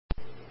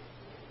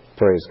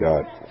Praise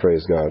God.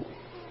 Praise God.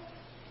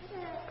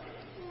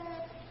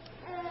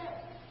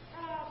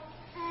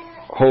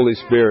 Holy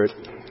Spirit,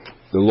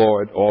 the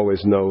Lord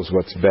always knows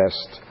what's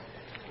best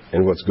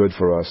and what's good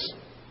for us.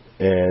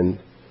 And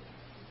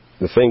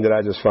the thing that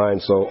I just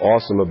find so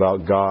awesome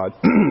about God,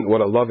 what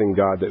a loving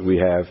God that we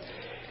have,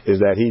 is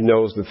that He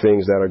knows the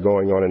things that are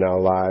going on in our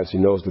lives. He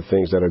knows the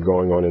things that are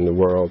going on in the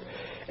world,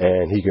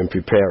 and He can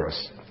prepare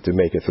us to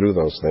make it through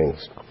those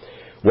things.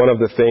 One of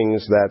the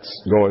things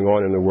that's going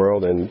on in the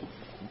world, and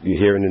you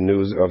hear in the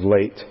news of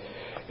late,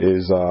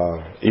 is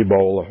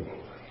Ebola.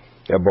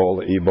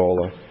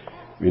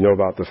 You know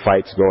about the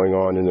fights going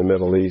on in the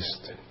Middle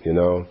East.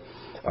 You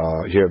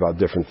hear about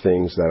different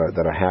things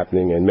that are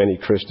happening, and many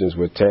Christians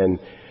would tend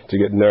to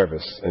get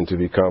nervous and to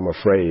become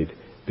afraid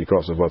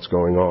because of what's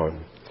going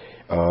on.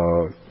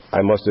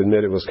 I must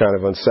admit it was kind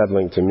of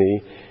unsettling to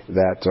me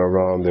that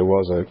there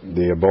was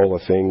the Ebola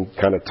thing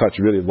kind of touched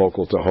really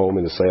local to home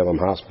in the Salem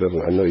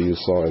hospital. I know you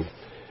saw an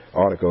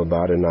article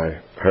about it, and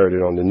I heard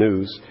it on the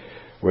news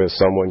where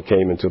someone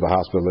came into the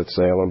hospital at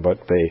Salem, but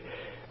they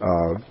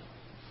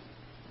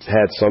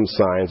had some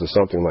signs or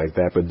something like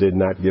that, but did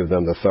not give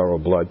them the thorough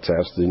blood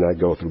test, did not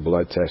go through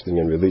blood testing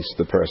and release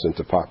the person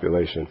to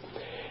population.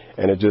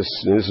 And this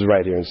is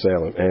right here in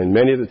Salem. And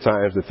many of the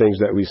times the things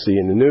that we see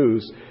in the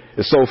news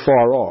is so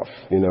far off,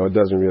 it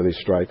doesn't really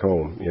strike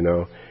home,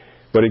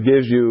 But it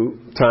gives you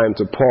time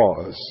to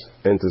pause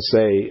and to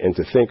say and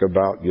to think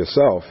about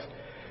yourself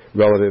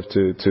relative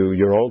to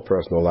your own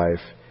personal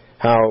life.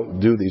 How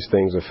do these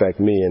things affect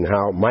me, and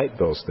how might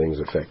those things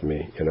affect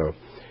me,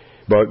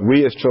 But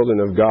we as children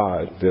of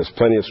God, there's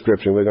plenty of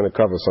scripture, and we're going to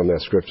cover some of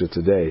that scripture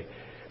today,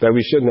 that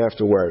we shouldn't have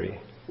to worry.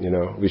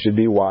 We should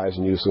be wise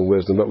and use some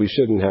wisdom, but we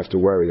shouldn't have to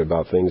worry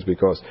about things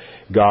because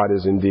God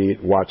is indeed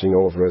watching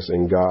over us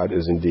and God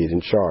is indeed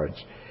in charge.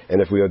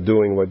 And if we are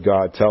doing what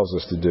God tells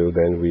us to do,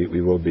 then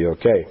we will be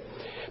okay.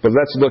 But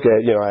let's look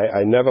at,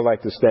 I never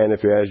like to stand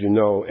up here, as you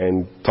know,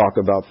 and talk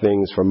about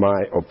things from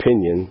my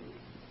opinion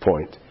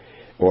point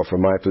or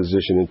from my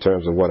position in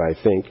terms of what I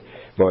think,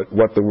 but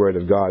what the Word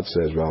of God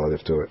says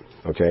relative to it.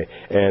 Okay?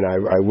 And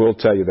I will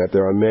tell you that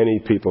there are many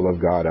people of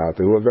God out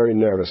there who are very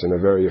nervous and are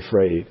very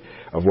afraid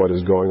of what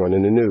is going on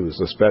in the news,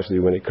 especially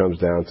when it comes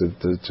down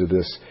to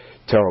this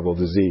terrible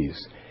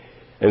disease.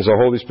 And so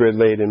Holy Spirit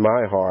laid in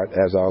my heart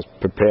as I was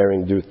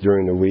preparing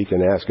during the week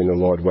and asking the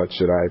Lord, what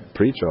should I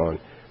preach on?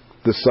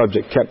 The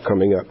subject kept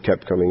coming up.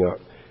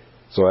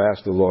 So I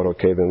asked the Lord,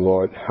 okay, then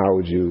Lord, how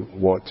would you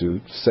want to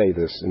say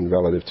this in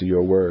relative to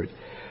your word?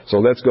 So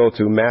let's go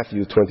to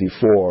Matthew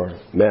 24,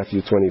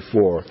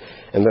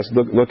 and let's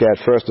look at,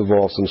 first of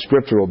all, some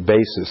scriptural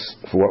basis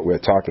for what we're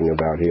talking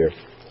about here.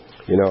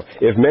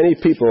 If many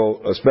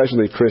people,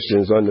 especially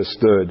Christians,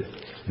 understood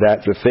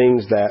that the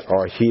things that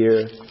are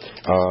here,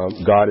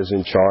 God is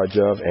in charge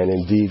of, and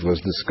indeed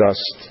was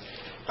discussed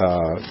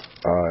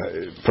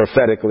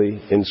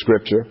prophetically in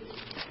Scripture,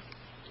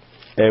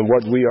 and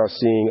what we are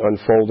seeing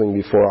unfolding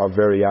before our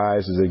very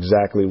eyes is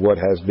exactly what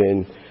has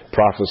been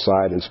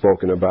prophesied and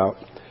spoken about.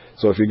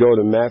 So if you go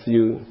to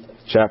Matthew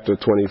chapter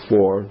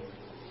 24,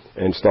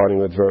 and starting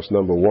with verse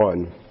number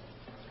 1.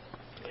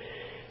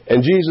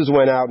 And Jesus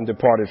went out and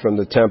departed from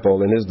the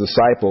temple, and his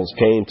disciples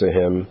came to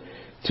him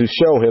to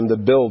show him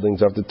the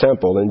buildings of the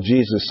temple. And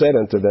Jesus said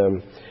unto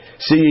them,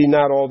 See ye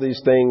not all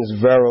these things?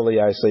 Verily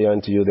I say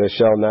unto you, there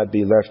shall not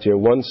be left here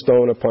one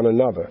stone upon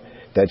another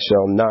that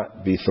shall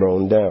not be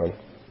thrown down.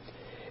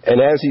 And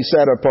as he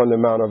sat upon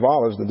the Mount of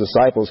Olives, the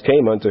disciples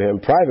came unto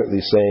him privately,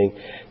 saying,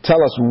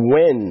 Tell us,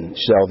 when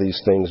shall these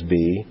things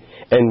be,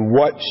 and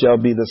what shall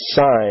be the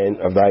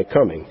sign of thy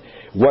coming?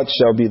 What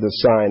shall be the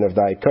sign of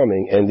thy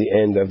coming and the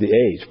end of the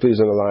age? Please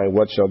underline,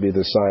 what shall be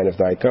the sign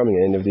of thy coming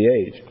and end of the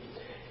age?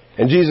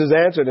 And Jesus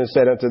answered and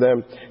said unto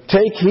them,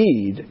 Take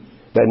heed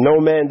that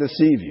no man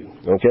deceive you.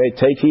 Okay,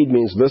 take heed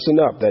means listen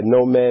up, that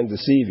no man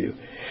deceive you.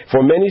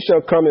 For many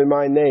shall come in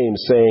my name,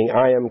 saying,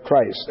 I am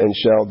Christ, and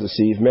shall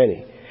deceive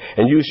many.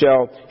 And you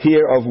shall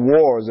hear of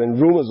wars and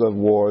rumors of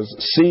wars.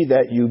 See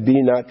that you be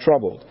not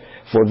troubled,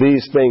 for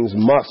these things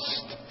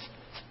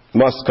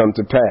must come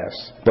to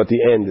pass, but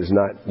the end is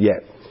not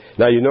yet.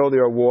 Now,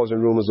 there are wars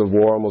and rumors of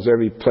war. Almost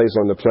every place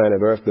on the planet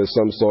Earth, there's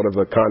some sort of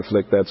a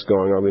conflict that's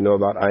going on. We know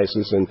about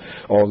ISIS and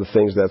all the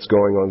things that's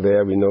going on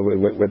there. We know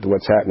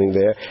what's happening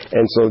there.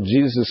 And so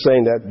Jesus is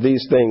saying that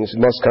these things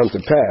must come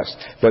to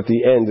pass, but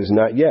the end is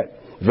not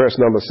yet. Verse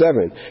number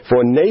 7,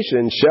 For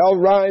nation shall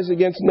rise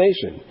against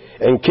nation,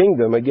 and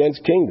kingdom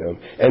against kingdom,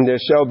 and there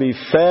shall be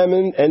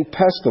famine and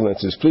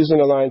pestilences. Please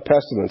underline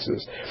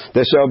pestilences.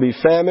 There shall be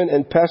famine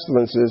and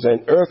pestilences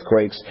and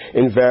earthquakes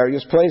in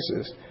various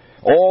places.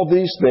 All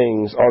these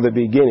things are the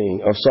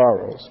beginning of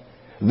sorrows.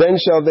 Then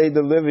shall they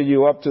deliver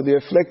you up to the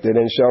afflicted,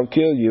 and shall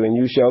kill you, and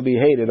you shall be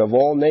hated of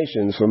all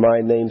nations for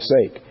my name's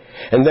sake.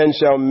 And then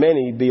shall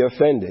many be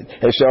offended,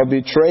 and shall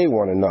betray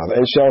one another,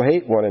 and shall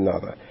hate one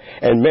another.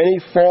 And many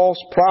false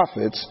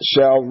prophets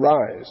shall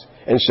rise,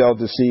 and shall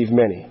deceive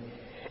many.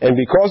 And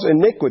because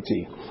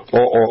iniquity,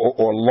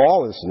 or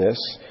lawlessness,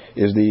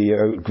 is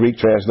the Greek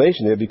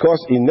translation here,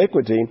 because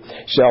iniquity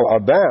shall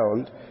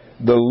abound,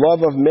 the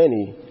love of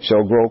many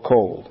shall grow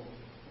cold.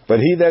 But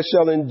he that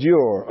shall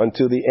endure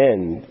until the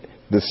end,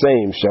 the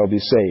same shall be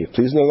saved.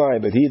 Please no lie,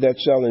 but he that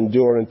shall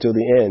endure until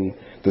the end,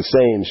 the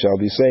same shall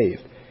be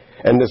saved.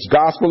 And this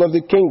gospel of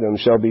the kingdom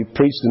shall be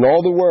preached in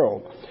all the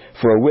world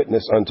for a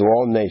witness unto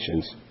all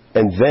nations,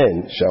 and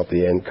then shall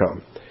the end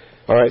come.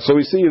 All right, so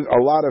we see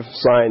a lot of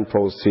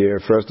signposts here.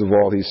 First of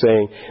all, he's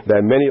saying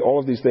that all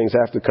of these things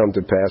have to come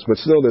to pass, but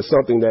still there's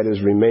something that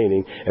is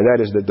remaining, and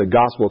that is that the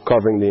gospel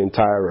covering the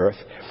entire earth.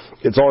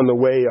 It's on the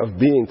way of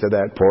being to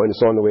that point.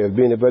 It's on the way of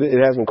being it, but it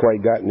hasn't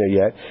quite gotten there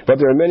yet. But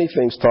there are many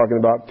things talking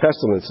about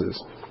pestilences.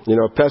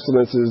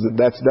 Pestilences,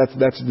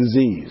 that's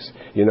disease,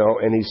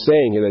 and he's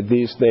saying here that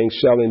these things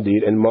shall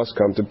indeed and must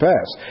come to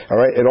pass. All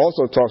right. It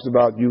also talks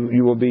about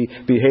you will be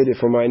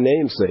hated for my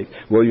name's sake.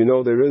 Well,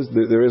 there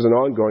is an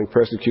ongoing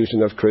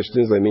persecution of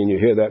Christians. I mean, you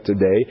hear that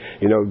today.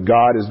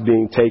 God is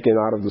being taken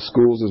out of the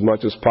schools as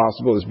much as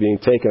possible. Is being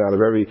taken out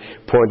of every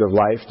point of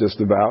life, just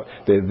about.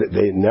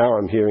 Now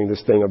I'm hearing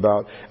this thing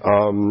about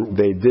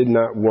they did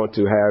not want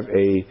to have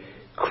a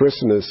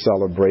Christmas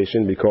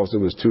celebration because it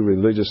was too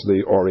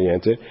religiously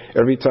oriented.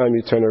 Every time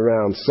you turn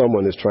around,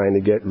 someone is trying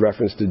to get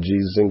reference to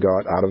Jesus and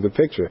God out of the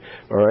picture.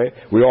 All right.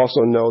 We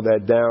also know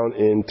that down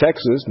in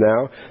Texas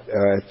now,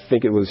 I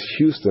think it was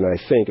Houston,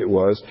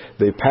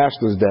 the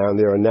pastors down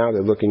there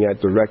they're looking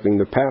at directing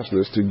the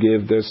pastors to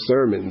give their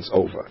sermons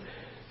over,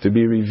 to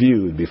be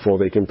reviewed before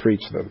they can preach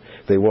them.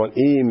 They want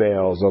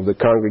emails of the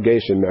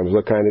congregation members.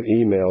 What kind of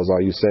emails are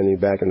you sending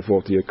back and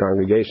forth to your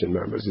congregation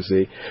members, you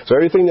see? So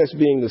everything that's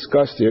being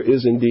discussed here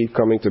is indeed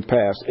coming to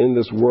pass in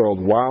this world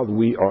while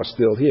we are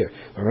still here,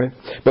 all right?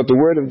 But the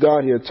Word of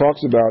God here talks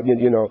about,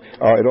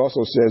 it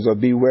also says,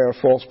 beware of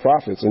false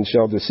prophets and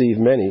shall deceive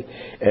many.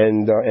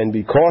 And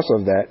because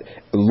of that,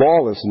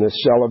 lawlessness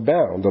shall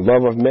abound. The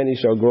love of many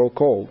shall grow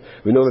cold.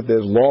 We know that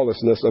there's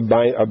lawlessness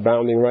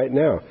abounding right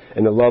now,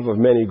 and the love of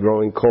many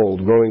growing cold.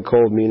 Growing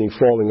cold meaning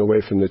falling away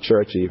from the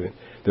church even.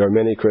 There are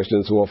many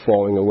Christians who are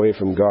falling away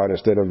from God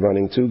instead of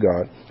running to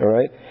God. All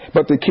right?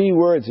 But the key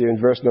words here in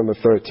verse number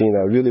 13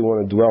 I really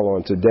want to dwell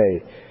on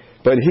today.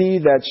 But he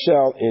that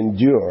shall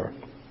endure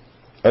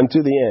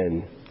unto the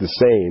end, the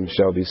same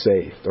shall be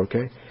saved.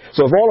 Okay?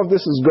 So if all of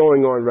this is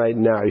going on right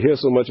now, you hear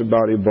so much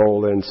about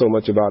Ebola and so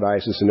much about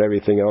ISIS and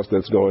everything else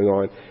that's going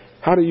on,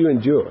 how do you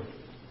endure?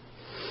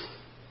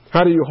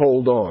 How do you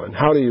hold on?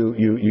 How do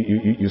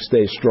you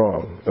stay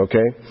strong?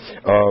 Okay?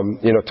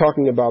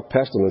 Talking about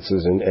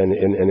pestilences and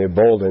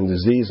Ebola and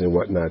disease and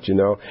whatnot,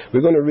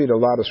 we're going to read a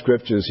lot of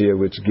scriptures here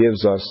which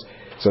gives us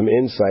some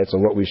insights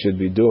on what we should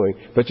be doing,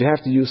 but you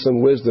have to use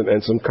some wisdom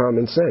and some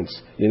common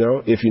sense.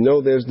 If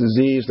there's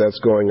disease that's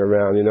going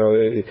around,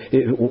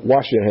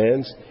 wash your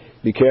hands.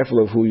 Be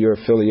careful of who you're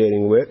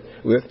affiliating with.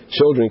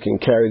 Children can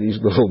carry these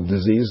little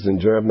diseases and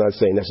germs. I'm not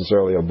saying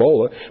necessarily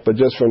Ebola, but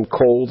just from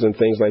colds and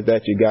things like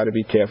that, you got to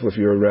be careful if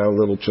you're around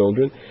little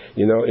children.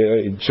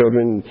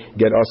 Children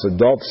get us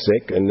adults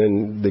sick, and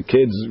then the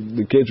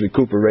kids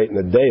recuperate in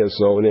a day or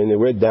so, and then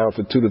we're down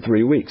for 2 to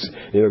 3 weeks,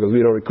 because we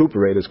don't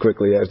recuperate as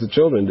quickly as the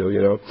children do.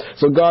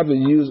 So God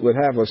would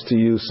have us to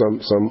use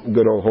some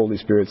good old Holy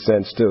Spirit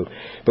sense too.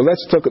 But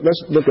let's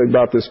look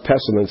about this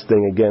pestilence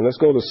thing again.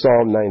 Let's go to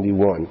Psalm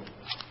 91.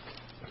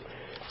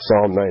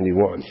 Psalm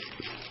 91.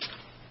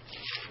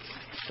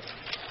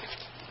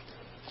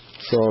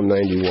 Psalm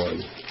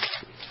 91.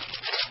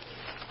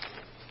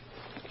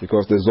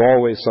 Because there's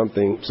always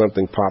something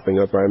popping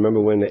up. I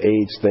remember when the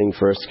AIDS thing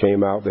first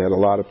came out, there had a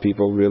lot of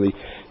people really,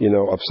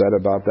 upset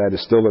about that.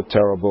 It's still a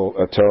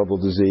terrible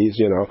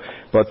disease,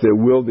 but there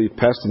will be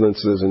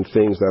pestilences and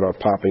things that are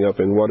popping up,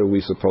 and what are we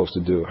supposed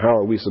to do? How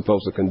are we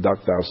supposed to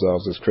conduct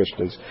ourselves as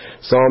Christians?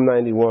 Psalm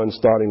 91,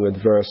 starting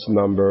with verse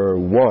number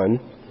 1.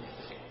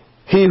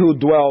 He who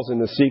dwells in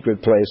the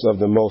secret place of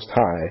the Most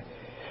High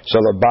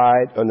shall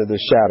abide under the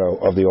shadow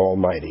of the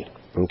Almighty.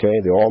 Okay,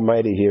 the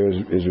Almighty here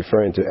is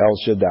referring to El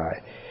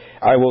Shaddai.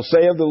 I will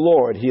say of the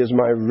Lord, He is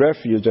my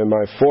refuge and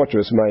my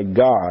fortress, my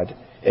God,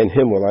 in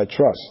Him will I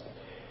trust.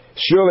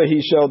 Surely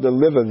He shall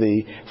deliver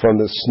thee from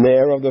the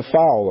snare of the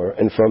fowler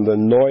and from the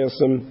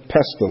noisome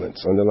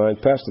pestilence. Underline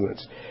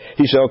pestilence.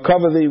 He shall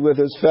cover thee with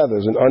His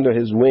feathers, and under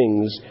His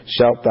wings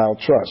shalt thou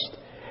trust.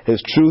 His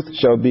truth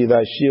shall be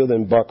thy shield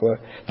and buckler.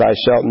 Thou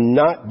shalt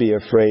not be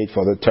afraid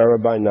for the terror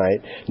by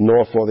night,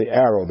 nor for the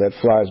arrow that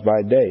flies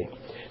by day,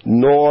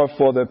 nor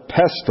for the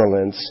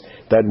pestilence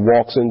that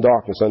walks in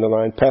darkness.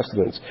 Underline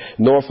pestilence.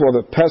 Nor for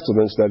the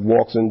pestilence that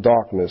walks in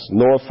darkness,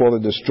 nor for the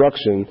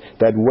destruction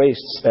that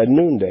wastes at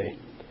noonday.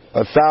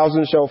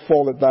 1,000 shall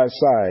fall at thy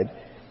side,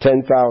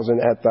 10,000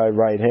 at thy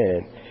right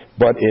hand,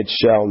 but it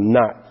shall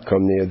not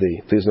come near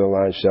thee. Please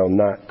underline, shall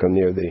not come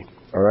near thee.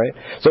 All right?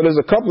 So there's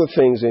a couple of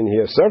things in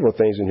here, several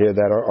things in here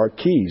that are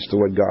keys to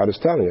what God is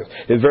telling us.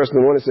 In verse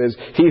 1 it says,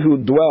 He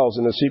who dwells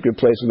in the secret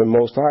place of the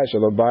Most High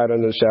shall abide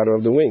under the shadow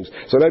of the wings.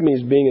 So that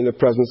means being in the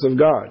presence of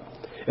God.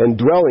 And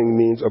dwelling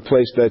means a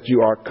place that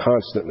you are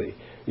constantly.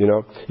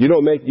 You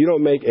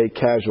don't make a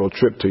casual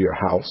trip to your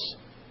house.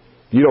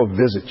 You don't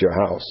visit your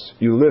house.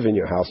 You live in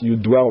your house. You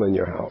dwell in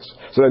your house.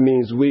 So that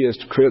means we as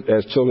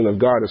children of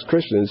God, as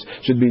Christians,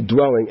 should be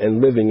dwelling and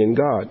living in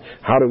God.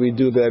 How do we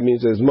do that? It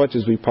means as much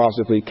as we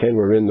possibly can,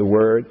 we're in the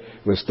Word.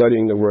 We're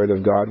studying the Word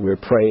of God. We're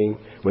praying.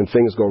 When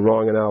things go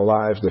wrong in our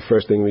lives, the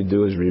first thing we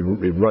do is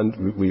we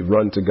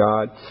run to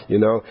God. You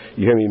know,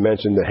 you hear me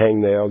mention the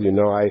hangnail. You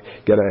know, I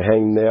get a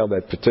hangnail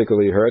that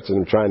particularly hurts and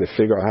I'm trying to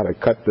figure out how to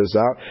cut this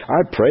out.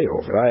 I pray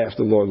over it. I ask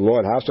the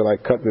Lord, how should I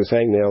cut this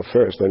hangnail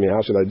first? I mean,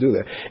 how should I do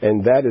that?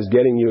 And that is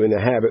getting you in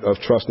the habit of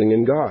trusting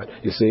in God,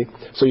 you see.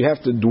 So you have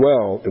to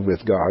dwell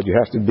with God. You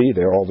have to be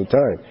there all the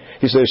time.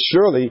 He says,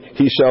 surely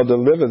he shall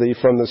deliver thee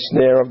from the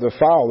snare of the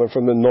fowler,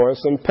 from the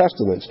noisome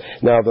pestilence.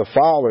 Now, the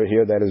fowler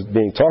here that is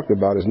being talked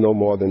about is no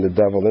more than the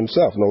devil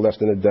himself, no less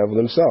than the devil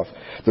himself.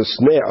 A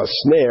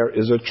snare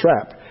is a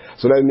trap.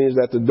 So that means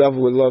that the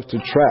devil would love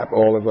to trap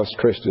all of us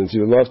Christians. He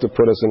would love to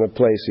put us in a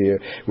place here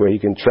where he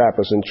can trap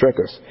us and trick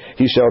us.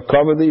 He shall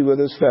cover thee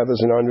with his feathers,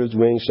 and under his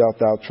wings shalt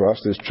thou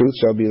trust. His truth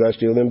shall be thy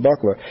shield and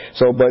buckler.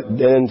 So, but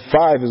then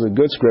 5 is a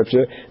good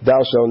scripture.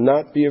 Thou shalt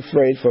not be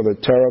afraid for the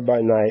terror by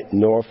night,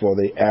 nor for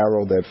the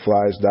arrow that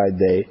flies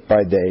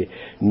by day,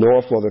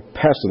 nor for the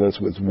pestilence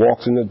which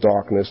walks in the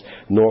darkness,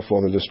 nor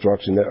for the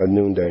destruction at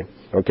noonday.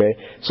 Okay?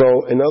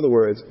 So, in other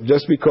words,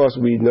 just because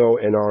we know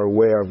and are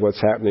aware of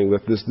what's happening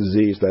with this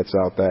disease that's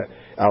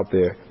out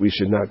there, we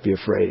should not be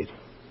afraid.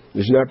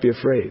 We should not be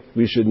afraid.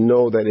 We should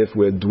know that if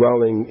we're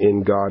dwelling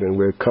in God and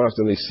we're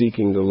constantly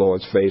seeking the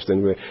Lord's face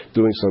and we're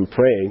doing some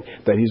praying,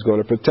 that He's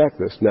going to protect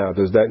us. Now,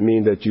 does that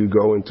mean that you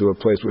go into a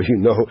place where you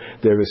know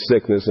there is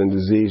sickness and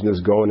disease and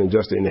just go in and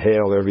just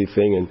inhale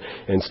everything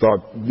and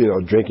start,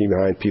 drinking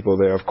behind people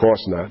there? Of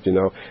course not,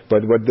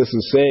 But what this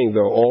is saying,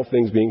 though, all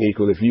things being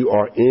equal, if you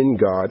are in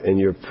God and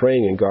you're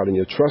praying in God and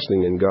you're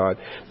trusting in God,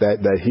 that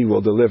He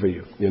will deliver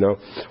you,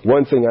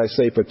 One thing I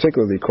say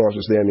particularly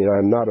cautiously,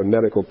 I'm not a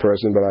medical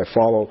person, but I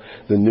follow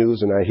the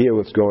news and I hear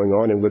what's going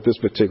on. And with this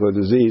particular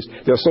disease,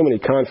 there are so many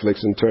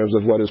conflicts in terms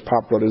of what is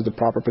the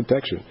proper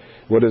protection.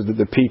 What is the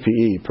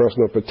PPE,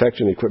 personal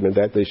protection equipment,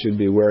 that they should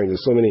be wearing.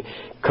 There's so many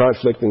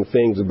conflicting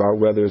things about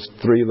whether it's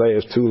 3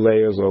 layers, 2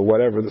 layers, or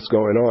whatever that's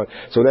going on.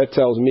 So that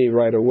tells me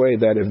right away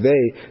that if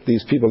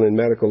these people in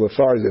medical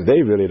authorities, if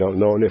they really don't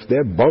know, and if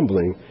they're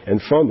bumbling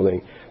and fumbling,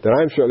 then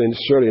I'm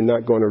surely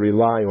not going to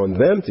rely on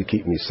them to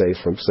keep me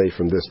safe from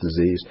this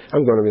disease.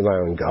 I'm going to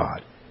rely on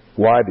God.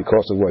 Why?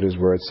 Because of what His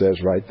Word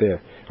says right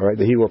there. All right,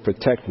 that He will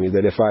protect me,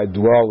 that if I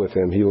dwell with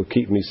Him, He will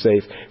keep me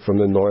safe from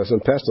the noise and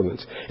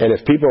pestilence. And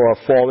if people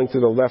are falling to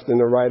the left and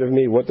the right of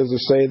me, what does it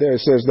say there?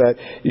 It says that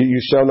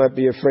you shall not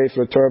be afraid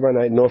for the terror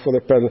by night, nor for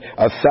the pestilence.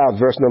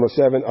 Verse number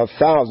 7,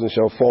 1,000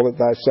 shall fall at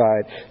thy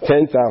side,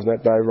 10,000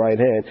 at thy right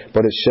hand,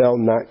 but it shall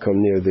not come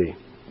near thee.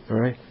 All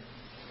right?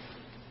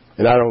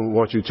 And I don't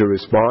want you to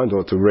respond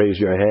or to raise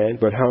your hand,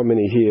 but how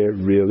many here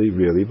really,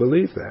 really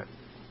believe that?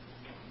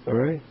 All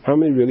right? How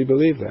many really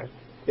believe that?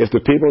 If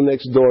the people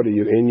next door to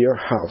you in your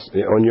house,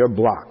 on your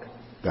block,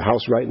 the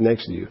house right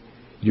next to you,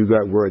 you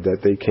got word that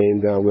they came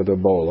down with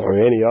Ebola or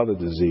any other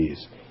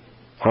disease,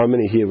 how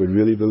many here would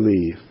really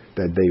believe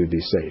that they would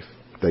be safe,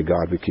 that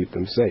God would keep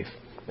them safe?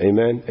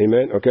 Amen?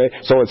 Amen? Okay?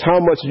 So it's how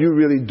much you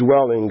really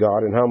dwell in God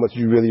and how much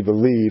you really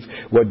believe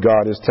what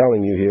God is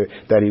telling you here,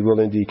 that He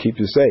will indeed keep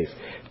you safe.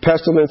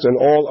 Pestilence and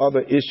all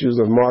other issues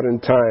of modern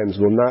times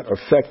will not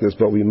affect us,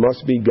 but we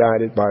must be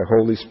guided by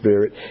Holy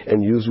Spirit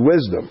and use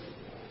wisdom.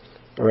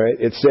 All right?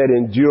 It said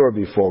endure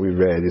before we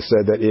read. It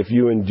said that if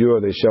you endure,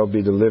 they shall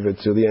be delivered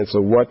to the end. So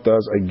what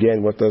does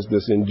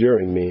this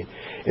enduring mean?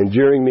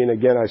 Enduring mean,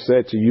 again, I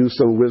said, to use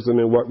some wisdom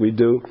in what we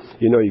do.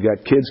 You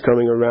got kids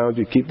coming around.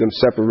 You keep them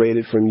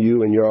separated from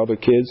you and your other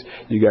kids.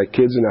 You got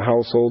kids in the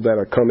household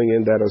that are coming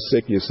in that are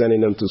sick. You're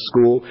sending them to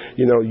school.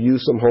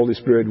 Use some Holy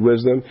Spirit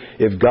wisdom.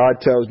 If God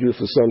tells you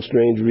for some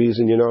strange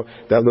reason,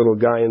 that little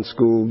guy in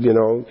school,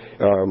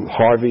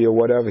 Harvey or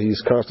whatever,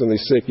 he's constantly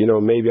sick.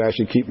 Maybe I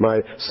should keep my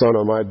son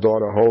or my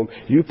daughter home.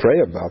 You pray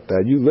about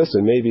that. You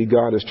listen. Maybe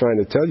God is trying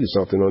to tell you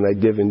something on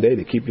that given day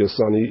to keep your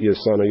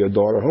son or your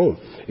daughter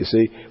home. You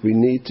see, we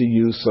need to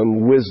use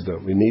some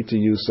wisdom. We need to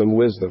use some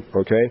wisdom,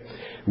 okay?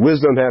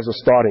 Wisdom has a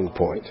starting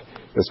point.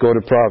 Let's go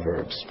to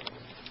Proverbs.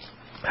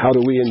 How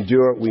do we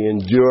endure? We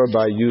endure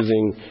by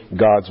using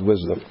God's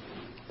wisdom.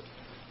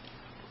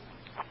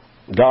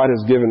 God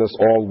has given us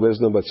all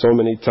wisdom, but so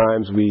many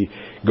times we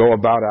go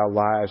about our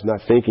lives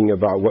not thinking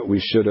about what we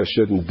should or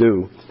shouldn't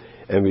do,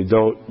 and we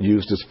don't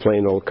use this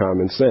plain old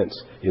common sense,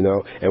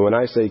 And when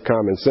I say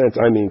common sense,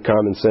 I mean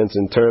common sense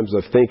in terms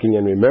of thinking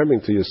and remembering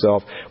to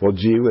yourself, well,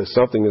 gee whiz,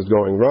 something is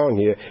going wrong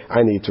here.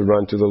 I need to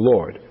run to the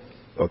Lord,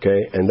 okay?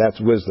 And that's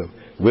wisdom.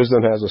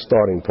 Wisdom has a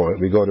starting point.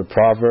 We go to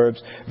Proverbs,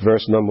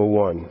 verse number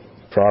 1.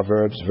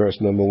 Proverbs, verse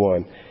number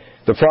 1.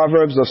 The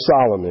Proverbs of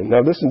Solomon.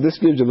 Now listen, this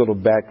gives you a little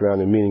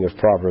background and meaning of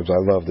Proverbs.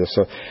 I love this.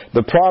 So,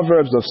 the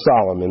Proverbs of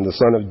Solomon, the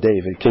son of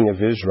David, king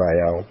of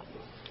Israel.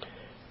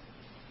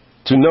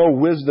 To know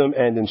wisdom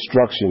and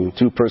instruction,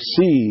 to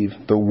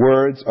perceive the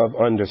words of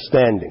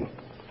understanding,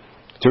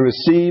 to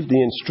receive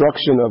the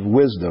instruction of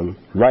wisdom,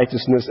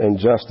 righteousness and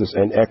justice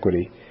and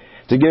equity,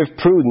 to give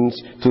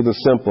prudence to the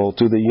simple,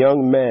 to the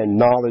young man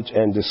knowledge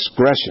and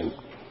discretion.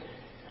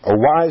 A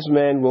wise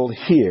man will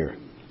hear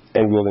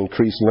and will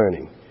increase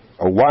learning.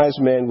 A wise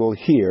man will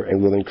hear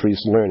and will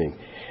increase learning.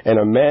 And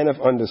a man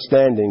of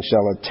understanding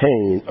shall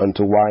attain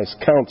unto wise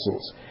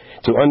counsels.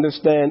 To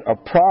understand a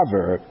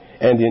proverb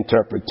and the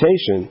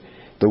interpretation,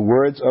 the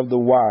words of the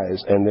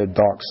wise and their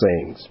dark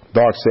sayings.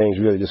 Dark sayings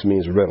really just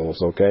means riddles,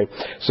 okay?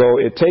 So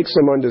it takes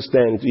some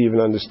understanding to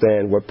even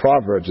understand what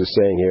Proverbs is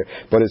saying here.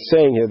 But it's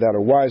saying here that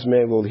a wise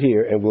man will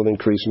hear and will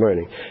increase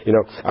learning. You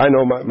know, I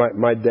know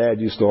my dad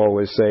used to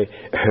always say,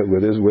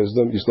 with his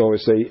wisdom,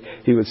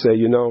 he would say,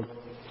 you know,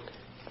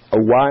 a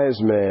wise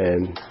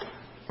man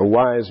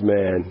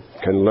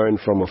can learn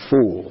from a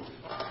fool,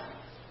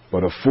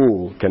 but a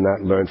fool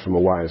cannot learn from a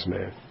wise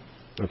man,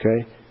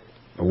 okay?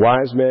 A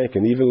wise man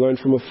can even learn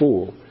from a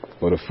fool,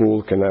 but a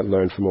fool cannot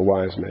learn from a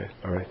wise man,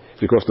 all right?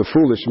 Because the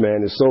foolish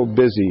man is so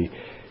busy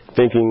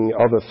thinking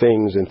other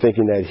things and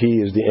thinking that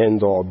he is the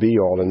end-all,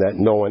 be-all, and that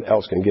no one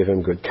else can give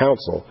him good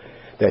counsel,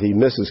 that he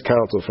misses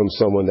counsel from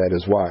someone that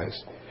is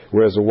wise.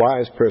 Whereas a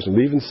wise person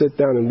will even sit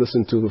down and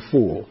listen to the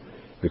fool,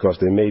 because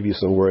there may be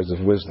some words of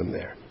wisdom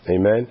there.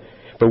 Amen?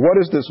 But what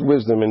is this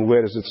wisdom and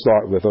where does it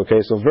start with?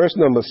 Okay, so verse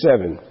number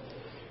 7.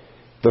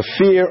 The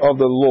fear of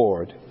the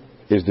Lord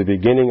is the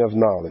beginning of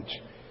knowledge,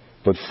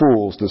 but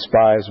fools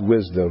despise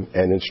wisdom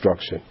and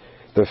instruction.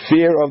 The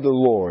fear of the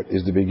Lord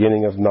is the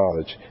beginning of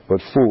knowledge,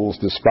 but fools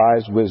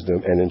despise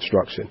wisdom and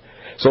instruction.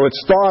 So it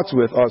starts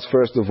with us,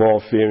 first of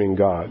all, fearing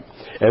God.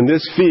 And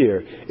this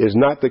fear is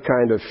not the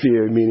kind of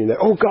fear meaning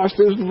that, oh gosh,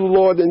 there's the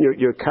Lord, and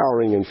you're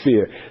cowering in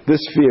fear.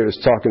 This fear is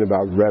talking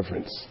about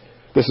reverence.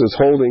 This is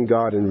holding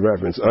God in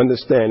reverence,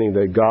 understanding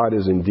that God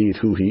is indeed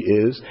who He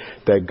is,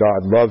 that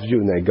God loves you,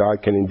 and that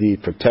God can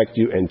indeed protect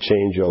you and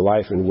change your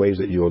life in ways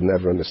that you will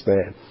never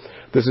understand.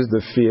 This is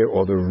the fear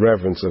or the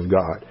reverence of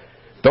God.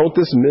 Don't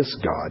dismiss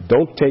God.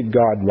 Don't take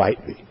God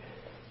lightly,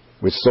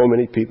 which so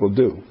many people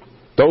do.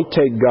 Don't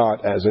take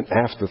God as an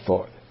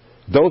afterthought.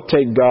 Don't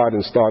take God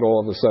and start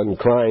all of a sudden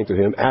crying to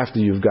Him after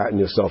you've gotten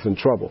yourself in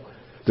trouble.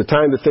 The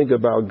time to think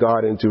about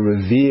God and to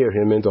revere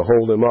Him and to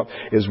hold Him up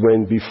is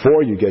when,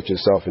 before you get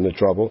yourself into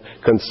trouble,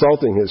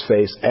 consulting His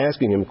face,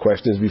 asking Him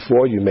questions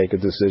before you make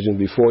a decision,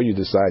 before you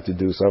decide to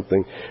do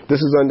something. This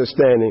is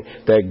understanding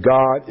that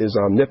God is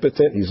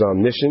omnipotent, He's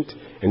omniscient,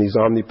 and He's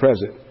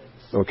omnipresent.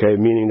 Okay,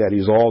 meaning that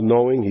He's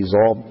all-knowing, He's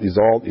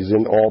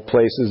in all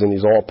places, and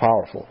He's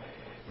all-powerful.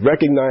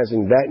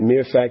 Recognizing that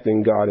mere fact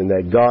in God, and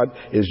that God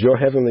is your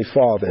heavenly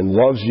Father and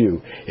loves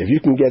you, if you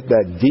can get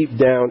that deep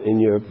down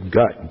in your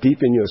gut, deep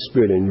in your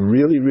spirit, and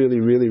really, really,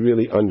 really,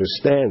 really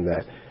understand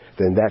that,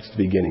 then that's the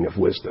beginning of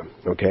wisdom,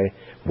 okay?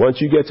 Once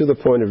you get to the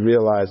point of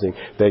realizing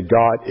that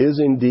God is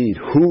indeed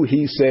who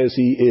He says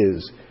He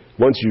is,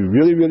 once you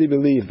really, really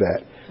believe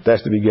that,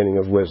 that's the beginning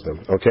of wisdom,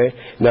 okay?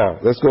 Now,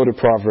 let's go to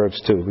Proverbs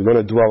 2. We're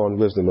going to dwell on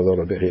wisdom a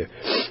little bit here.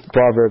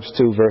 Proverbs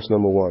 2, verse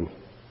number 1.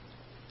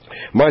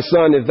 My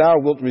son, if thou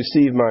wilt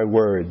receive my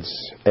words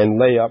and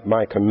lay up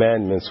my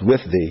commandments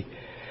with thee,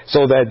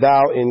 so that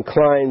thou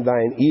incline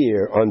thine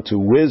ear unto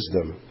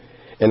wisdom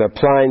and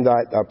apply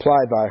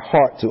thy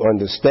heart to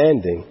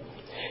understanding,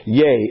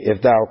 yea,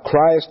 if thou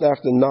criest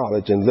after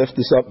knowledge and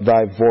liftest up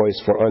thy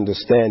voice for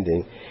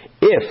understanding,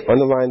 if,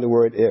 underline the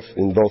word if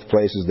in both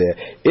places there,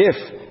 if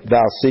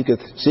thou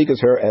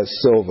seekest her as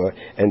silver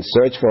and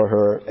search for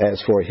her as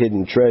for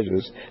hidden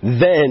treasures,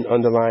 then,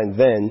 underline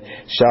then,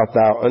 shalt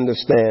thou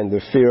understand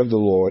the fear of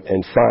the Lord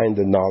and find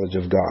the knowledge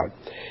of God.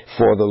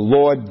 For the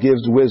Lord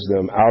gives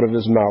wisdom, out of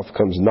His mouth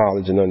comes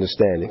knowledge and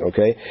understanding,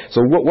 okay?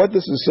 So what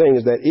this is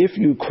saying is that if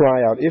you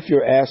cry out, if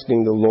you're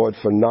asking the Lord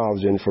for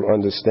knowledge and for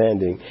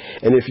understanding,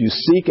 and if you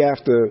seek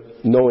after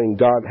knowing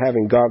God,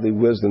 having godly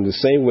wisdom, the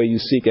same way you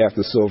seek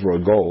after silver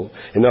or gold,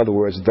 in other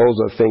words, those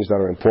are things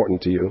that are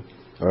important to you.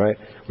 All right?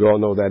 We all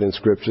know that in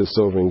Scripture,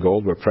 silver and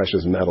gold were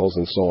precious metals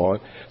and so on.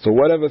 So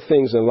whatever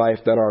things in life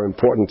that are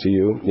important to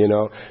you,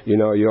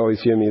 you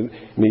always hear me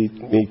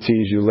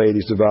tease you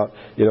ladies about,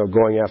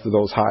 going after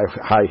those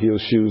high heel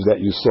shoes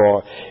that you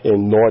saw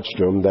in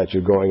Nordstrom that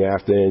you're going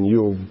after, and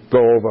you'll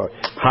go over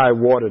high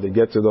water to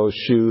get to those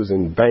shoes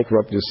and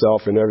bankrupt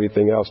yourself and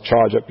everything else,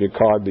 charge up your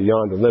card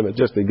beyond the limit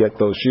just to get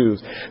those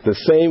shoes. The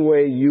same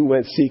way you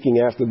went seeking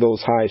after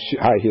those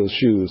high heel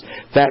shoes,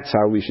 that's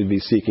how we should be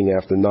seeking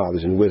after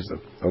knowledge and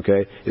wisdom.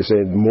 Okay? It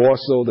said more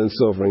so than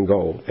silver and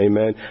gold.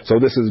 Amen? So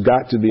this has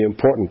got to be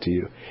important to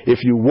you. If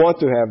you want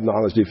to have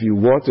knowledge, if you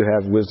want to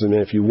have wisdom,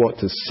 and if you want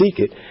to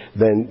seek it,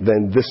 then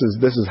this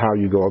is how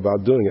you go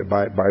about doing it,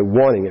 by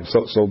wanting it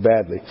so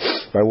badly.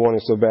 By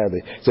wanting so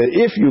badly. It said,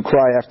 if you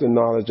cry after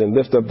knowledge and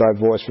lift up thy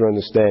voice for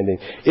understanding,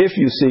 if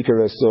you seek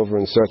her as silver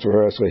and search for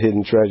her as for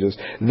hidden treasures,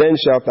 then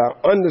shalt thou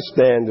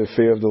understand the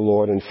fear of the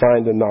Lord and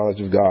find the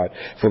knowledge of God.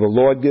 For the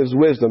Lord gives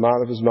wisdom,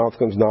 out of His mouth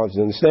comes knowledge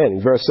and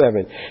understanding. Verse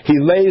 7, He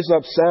lays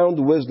up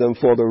sound wisdom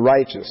for the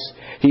righteous.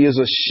 He is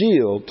a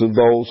shield to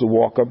those who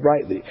walk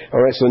uprightly.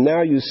 All right, so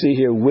now you see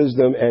here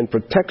wisdom and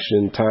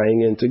protection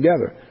tying in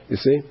together. You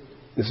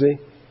see?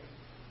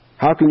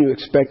 How can you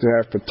expect to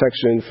have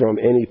protection from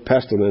any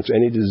pestilence,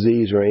 any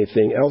disease, or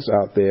anything else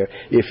out there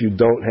if you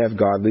don't have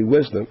godly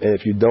wisdom and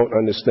if you don't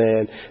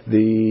understand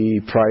the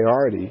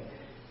priority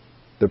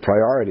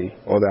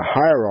or the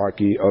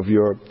hierarchy of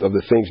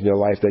the things in your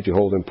life that you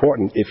hold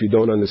important? If you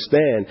don't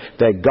understand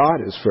that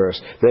God is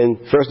first, then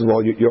first of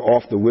all, you're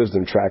off the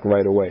wisdom track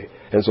right away.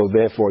 And so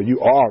therefore you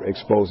are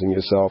exposing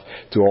yourself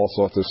to all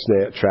sorts of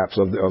snare traps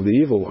of the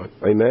evil one.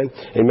 Amen?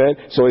 Amen?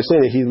 So he's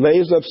saying that he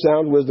lays up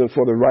sound wisdom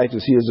for the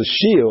righteous. He is a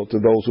shield to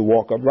those who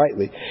walk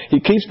uprightly. He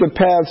keeps the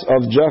paths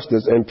of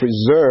justice and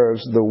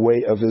preserves the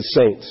way of his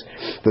saints.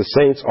 The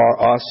saints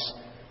are us.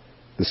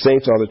 The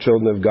saints are the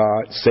children of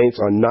God. Saints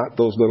are not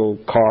those little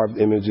carved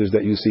images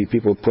that you see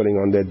people putting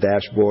on their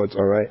dashboards,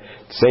 all right?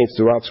 Saints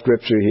throughout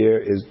Scripture here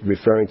is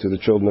referring to the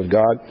children of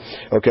God,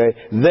 okay?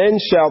 Then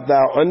shalt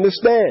thou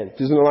understand.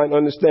 This is the line,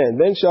 understand.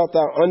 Then shalt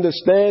thou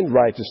understand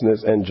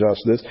righteousness and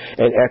justice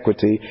and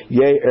equity,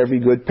 yea, every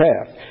good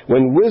path.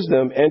 When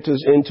wisdom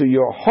enters into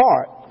your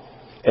heart,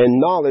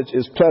 and knowledge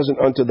is pleasant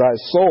unto thy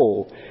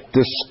soul,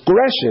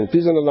 discretion,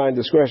 please underline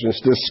discretion,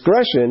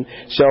 discretion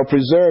shall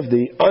preserve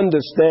thee,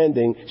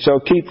 understanding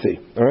shall keep thee.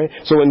 All right?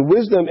 So when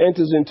wisdom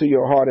enters into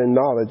your heart and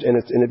knowledge, and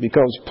it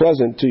becomes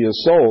pleasant to your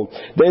soul,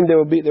 then there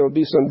will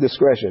be some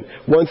discretion.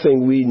 One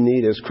thing we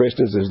need as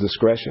Christians is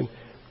discretion.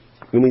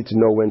 We need to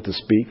know when to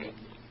speak.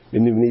 We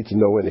need to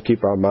know when to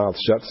keep our mouths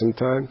shut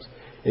sometimes.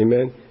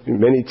 Amen?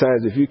 And many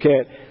times if you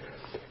can't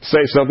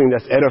say something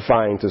that's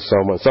edifying to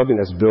someone, something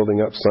that's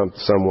building up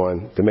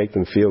someone to make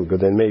them feel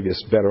good, then maybe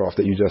it's better off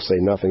that you just say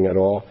nothing at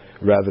all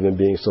rather than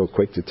being so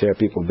quick to tear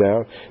people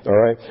down. All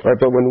right?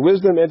 But when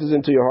wisdom enters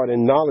into your heart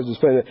and knowledge is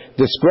pleasant,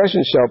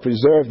 discretion shall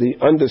preserve thee,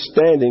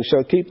 understanding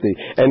shall keep thee.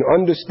 And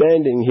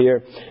understanding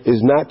here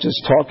is not just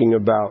talking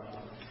about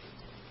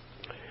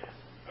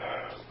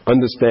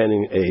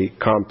understanding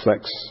a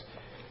complex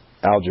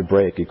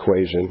algebraic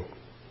equation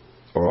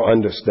or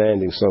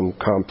understanding some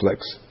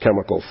complex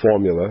chemical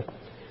formula,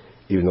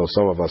 even though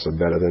some of us are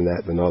better than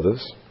that than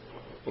others.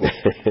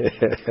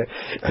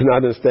 And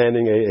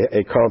understanding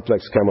a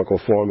complex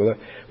chemical formula.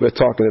 We're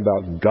talking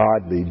about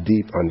godly,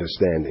 deep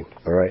understanding.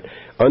 All right?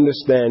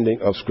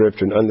 Understanding of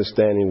Scripture and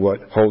understanding what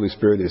Holy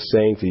Spirit is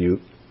saying to you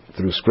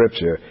through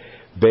Scripture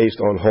based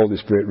on Holy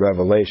Spirit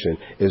revelation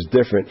is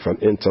different from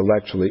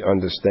intellectually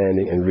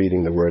understanding and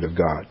reading the Word of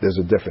God. There's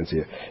a difference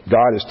here.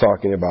 God is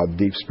talking about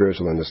deep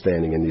spiritual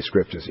understanding in these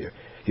Scriptures here.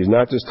 He's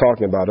not just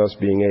talking about us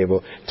being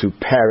able to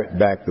parrot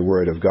back the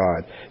Word of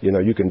God. You know,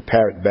 you can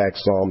parrot back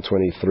Psalm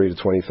 23, the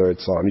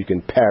 23rd Psalm. You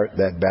can parrot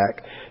that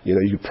back. You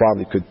know, you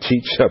probably could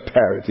teach a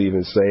parrot to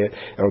even say it,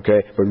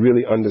 okay? But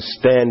really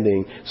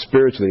understanding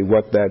spiritually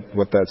what that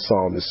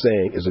Psalm is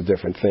saying is a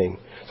different thing.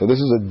 So this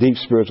is a deep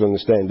spiritual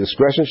understanding.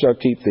 Discretion shall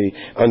keep thee,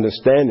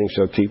 understanding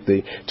shall keep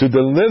thee, to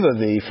deliver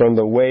thee from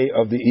the way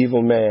of the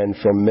evil man,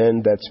 from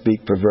men that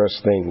speak perverse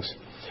things,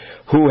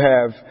 who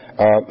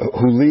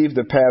leave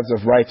the paths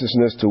of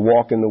righteousness to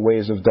walk in the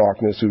ways of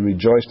darkness, who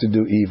rejoice to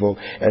do evil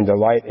and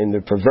delight in the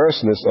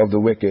perverseness of the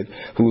wicked,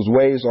 whose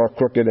ways are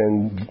crooked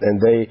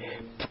and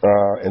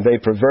they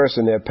perverse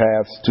in their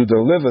paths, to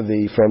deliver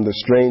thee from the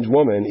strange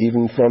woman,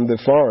 even from the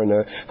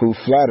foreigner who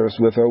flatters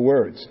with her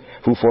words,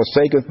 who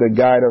forsaketh the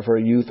guide of her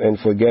youth and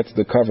forgets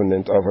the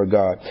covenant of her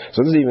God.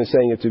 So this is even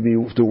saying it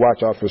to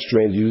watch out for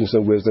strangers, using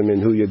some wisdom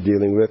in who you're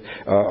dealing with,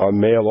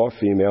 male or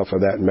female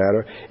for that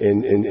matter,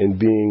 in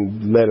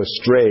being led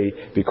astray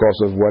because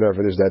of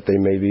whatever it is that they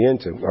may be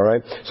into. All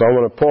right? So I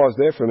want to pause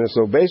there for a minute.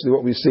 So basically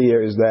what we see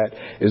here is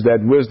that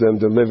wisdom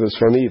delivers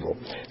from evil.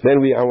 Then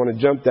I want to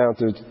jump down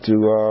to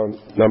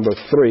number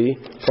 3,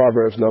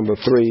 Proverbs number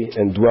 3,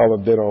 and dwell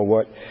a bit on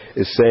what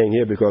is saying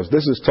here, because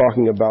this is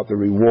talking about the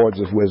rewards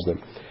of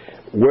wisdom.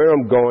 Where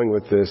I'm going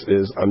with this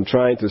is I'm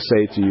trying to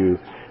say to you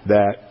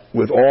that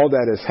with all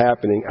that is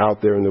happening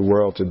out there in the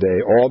world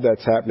today, all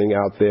that's happening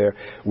out there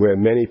where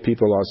many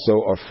people are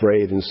so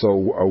afraid and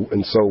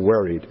so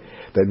worried,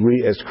 that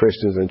we as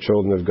Christians and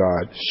children of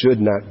God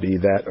should not be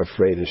that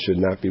afraid and should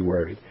not be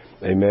worried.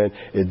 Amen.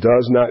 It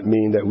does not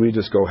mean that we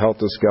just go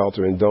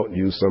helter-skelter and don't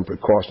use some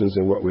precautions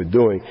in what we're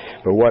doing.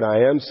 But what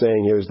I am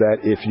saying here is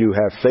that if you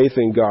have faith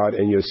in God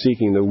and you're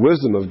seeking the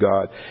wisdom of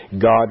God,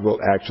 God will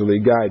actually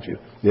guide you.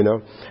 You know,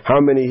 how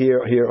many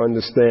here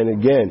understand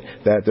again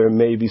that there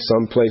may be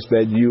some place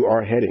that you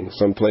are heading,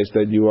 some place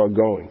that you are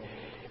going?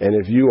 And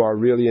if you are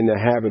really in the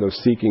habit of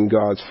seeking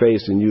God's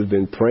face and you've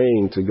been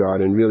praying to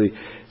God and really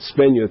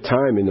spend your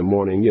time in the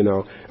morning, you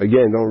know,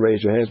 again, don't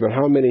raise your hands, but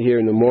how many here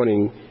in the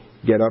morning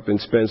get up and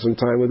spend some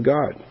time with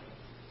God?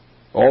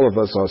 All of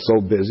us are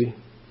so busy.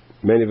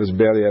 Many of us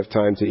barely have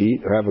time to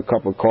eat or have a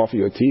cup of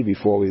coffee or tea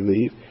before we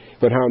leave.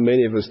 But how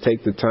many of us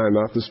take the time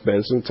out to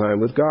spend some time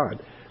with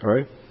God? All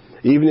right?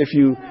 Even if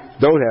you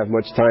don't have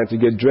much time to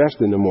get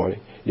dressed in the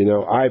morning. You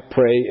know, I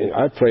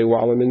pray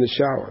while I'm in the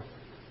shower.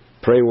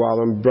 Pray while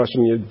I'm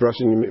brushing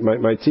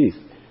my teeth.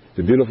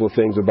 The beautiful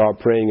things about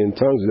praying in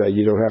tongues is that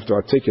you don't have to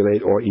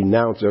articulate or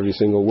enunciate every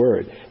single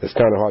word. It's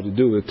kind of hard to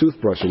do with a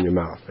toothbrush in your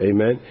mouth.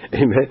 Amen?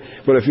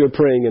 Amen? But if you're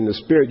praying in the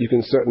Spirit, you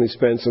can certainly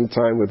spend some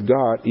time with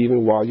God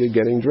even while you're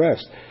getting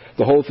dressed.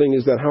 The whole thing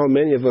is that how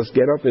many of us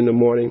get up in the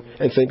morning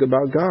and think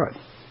about God?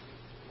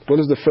 What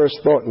is the first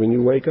thought when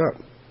you wake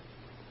up?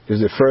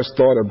 Is your first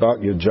thought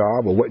about your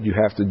job or what you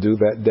have to do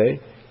that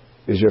day?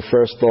 Is your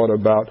first thought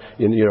about,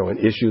 an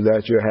issue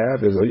that you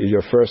have? Is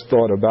your first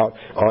thought about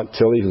Aunt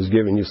Tilly who's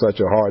giving you such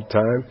a hard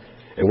time?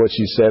 And what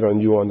she said on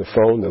you on the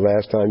phone the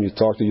last time you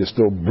talked to her, you're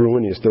still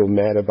brewing, you're still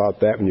mad about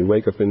that when you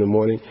wake up in the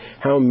morning?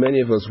 How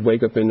many of us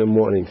wake up in the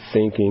morning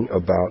thinking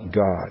about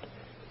God?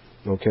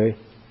 Okay?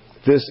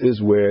 This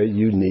is where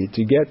you need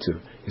to get to,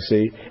 you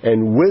see.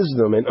 And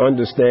wisdom and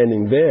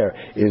understanding there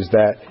is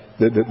that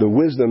the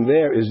wisdom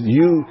there is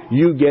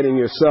you getting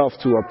yourself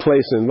to a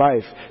place in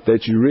life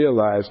that you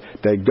realize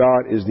that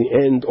God is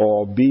the end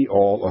all, be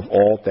all of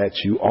all that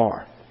you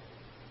are.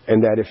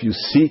 And that if you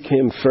seek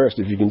Him first,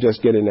 if you can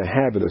just get in the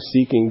habit of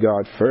seeking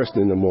God first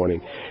in the morning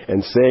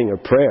and saying a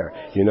prayer,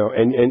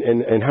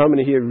 and how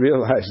many here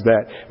realize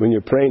that when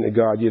you're praying to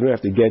God, you don't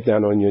have to get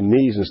down on your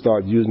knees and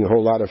start using a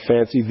whole lot of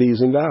fancy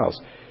these and thous.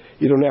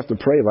 You don't have to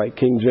pray like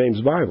King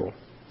James Bible,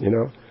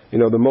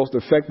 the most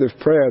effective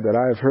prayer that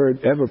I've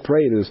heard ever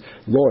prayed is,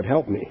 Lord,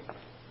 help me.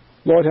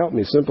 Lord, help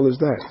me. Simple as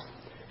that.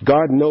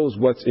 God knows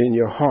what's in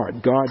your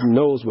heart. God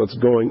knows what's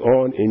going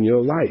on in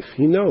your life.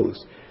 He knows.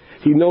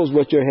 He knows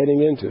what you're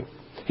heading into.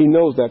 He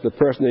knows that the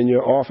person in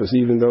your office,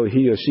 even though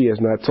he or she has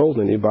not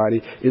told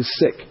anybody, is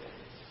sick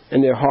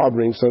and they're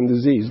harboring some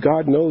disease.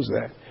 God knows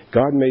that.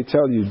 God may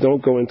tell you,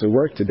 don't go into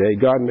work today.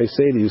 God may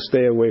say to you,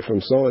 stay away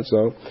from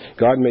so-and-so.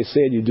 God may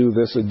say to you, do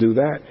this or do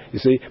that. You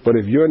see, but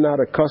if you're not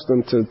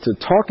accustomed to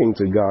talking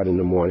to God in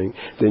the morning,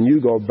 then you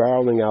go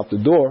barreling out the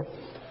door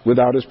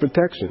without His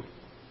protection.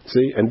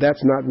 See, and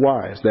that's not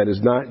wise. That is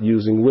not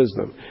using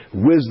wisdom.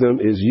 Wisdom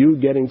is you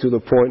getting to the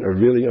point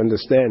of really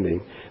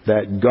understanding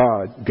that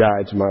God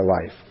guides my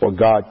life, or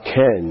God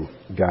can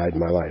guide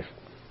my life.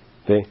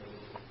 See?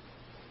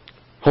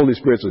 Holy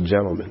Spirit's a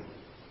gentleman.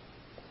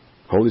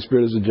 Holy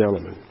Spirit is a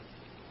gentleman.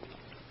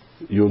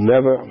 You'll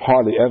never,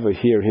 hardly ever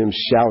hear Him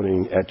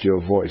shouting at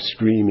your voice,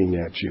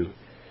 screaming at you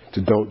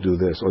to don't do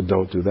this or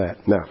don't do that.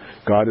 Now,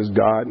 God is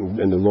God,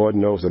 and the Lord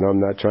knows that I'm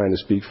not trying to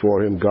speak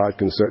for Him. God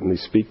can certainly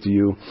speak to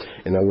you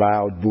in a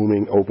loud,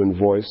 booming, open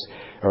voice,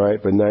 all right?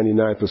 But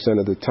 99%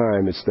 of the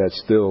time, it's that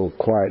still,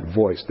 quiet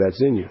voice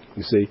that's in you,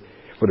 you see?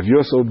 But if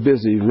you're so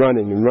busy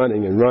running,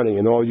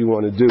 and all you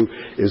want to do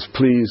is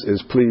please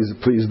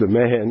the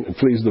man and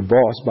please the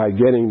boss by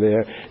getting there,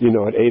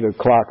 at 8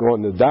 o'clock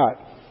on the dot,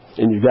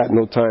 and you got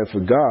no time for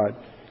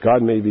God,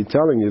 God may be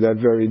telling you that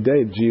very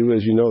day, gee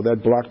whiz,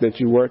 that block that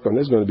you work on,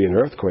 there's going to be an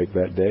earthquake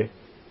that day.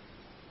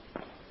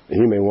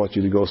 And He may want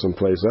you to go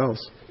someplace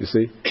else, you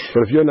see.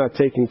 But if you're not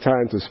taking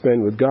time to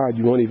spend with God,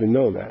 you won't even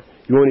know that.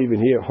 You won't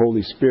even hear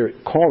Holy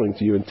Spirit calling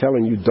to you and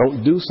telling you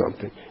don't do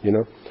something,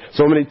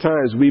 So many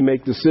times we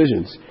make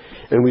decisions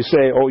and we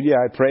say, oh yeah,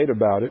 I prayed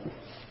about it.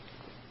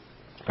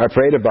 I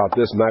prayed about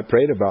this and I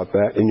prayed about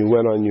that, and you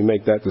went on and you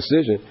make that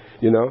decision,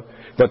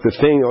 But the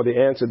thing or the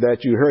answer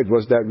that you heard,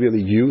 was that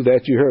really you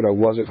that you heard, or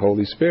was it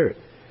Holy Spirit?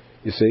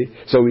 You see?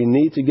 So we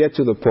need to get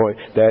to the point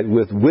that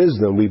with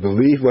wisdom we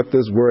believe what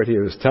this word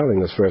here is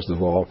telling us, first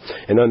of all,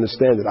 and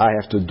understand that I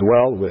have to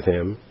dwell with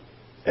Him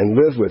and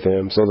live with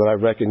Him so that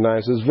I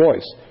recognize His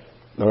voice.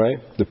 All right?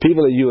 The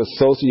people that you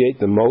associate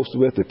the most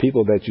with, the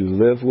people that you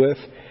live with,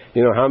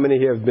 how many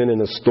here have been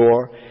in a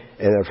store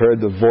and have heard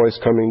the voice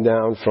coming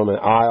down from an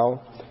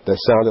aisle that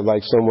sounded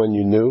like someone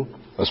you knew?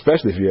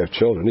 Especially if you have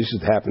children. This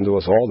used to happen to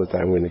us all the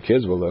time when the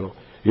kids were little.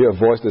 You hear a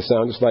voice that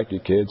sounds just like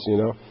your kids,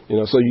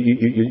 so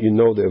you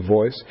know their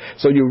voice.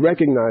 So you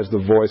recognize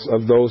the voice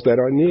of those that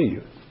are near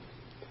you.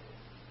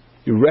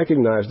 You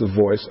recognize the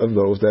voice of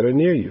those that are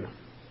near you.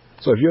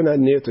 So if you're not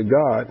near to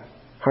God,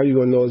 how are you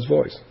going to know His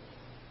voice?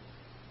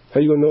 How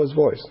are you going to know His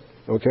voice?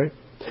 Okay?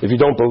 If you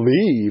don't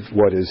believe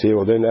what is here,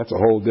 well, then that's a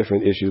whole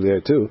different issue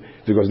there too,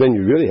 because then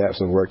you really have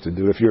some work to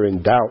do. If you're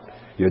in doubt,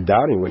 you're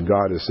doubting what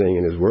God is saying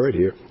in His word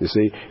here, you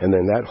see, and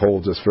then that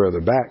holds us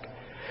further back.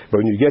 But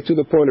when you get to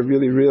the point of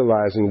really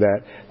realizing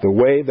that the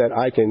way that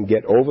I can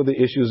get over the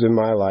issues in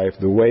my life,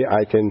 the way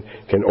I can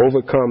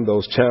overcome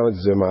those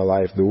challenges in my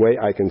life, the way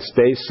I can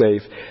stay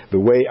safe, the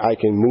way I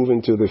can move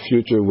into the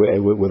future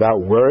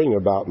without worrying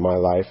about my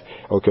life,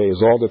 okay,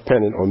 is all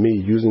dependent on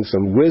me using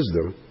some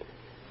wisdom,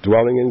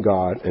 dwelling in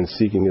God and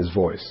seeking His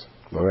voice.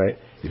 All right?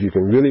 If you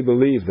can really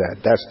believe that,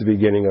 that's the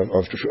beginning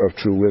of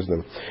true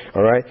wisdom.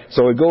 All right?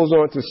 So it goes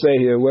on to say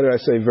here, what did I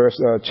say,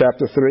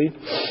 chapter 3?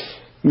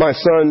 My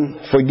son,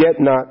 forget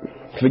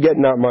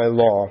not my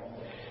law,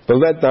 but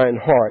let thine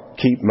heart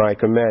keep my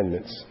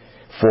commandments.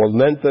 For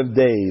length of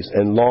days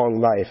and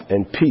long life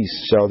and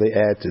peace shall they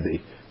add to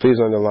thee. Please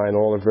underline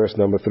all of verse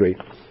number 3.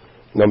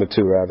 Number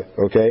 2, rather.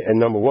 Okay? And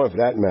number 1, for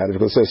that matter.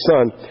 Because it says,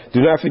 son,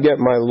 do not forget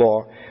my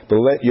law, but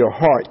let your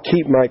heart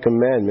keep my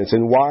commandments.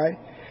 And why?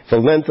 For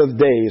length of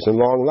days and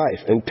long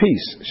life and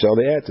peace shall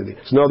they add to thee.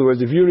 So in other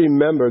words, if you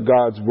remember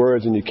God's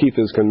words and you keep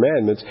His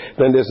commandments,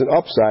 then there's an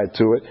upside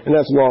to it, and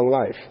that's long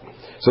life.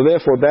 So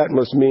therefore, that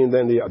must mean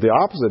then the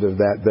opposite of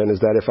that then is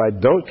that if I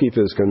don't keep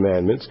His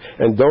commandments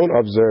and don't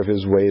observe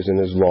His ways and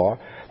His law,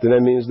 then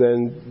that means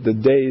then the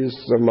days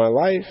of my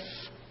life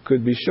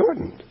could be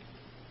shortened.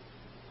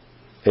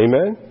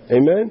 Amen?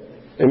 Amen?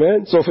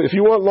 Amen? So if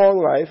you want long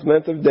life,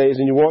 length of days,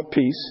 and you want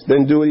peace,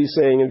 then do what he's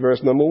saying in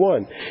verse number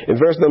 1. In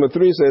verse number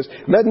 3 it says,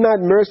 let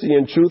not mercy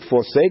and truth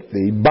forsake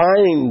thee.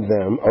 Bind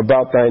them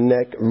about thy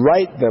neck.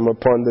 Write them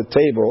upon the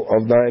table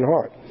of thine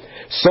heart.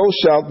 So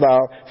shalt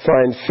thou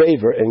find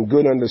favor and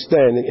good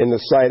understanding in the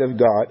sight of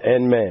God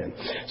and man.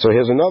 So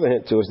here's another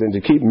hint to us then,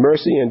 to keep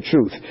mercy and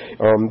truth.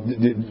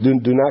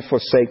 Do not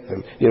forsake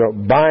them.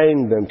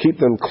 Bind them. Keep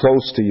them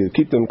close to you.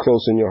 Keep them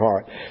close in your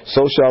heart.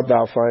 So shalt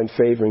thou find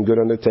favor and good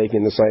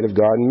undertaking in the sight of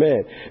God and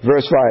man.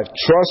 Verse 5,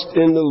 trust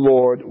in the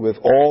Lord with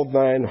all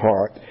thine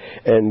heart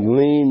and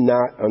lean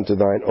not unto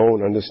thine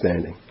own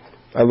understanding.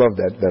 I love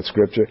that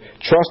scripture.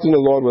 Trust in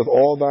the Lord with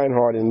all thine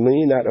heart and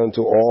lean not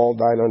unto all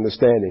thine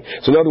understanding.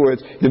 So in other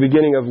words, the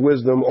beginning of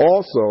wisdom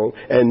also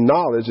and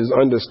knowledge is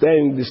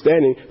understanding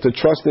to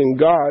trust in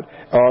God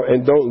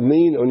and don't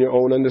lean on your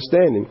own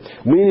understanding.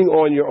 Leaning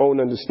on your own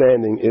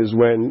understanding is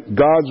when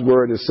God's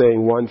word is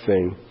saying one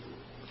thing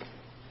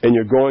and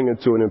you're going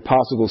into an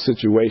impossible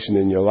situation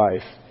in your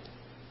life.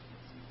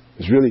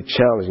 It's really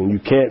challenging.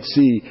 You can't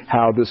see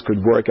how this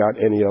could work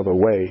out any other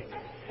way.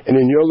 And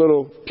in your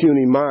little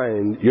puny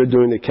mind, you're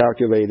doing the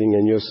calculating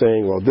and you're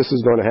saying, well, this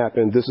is going to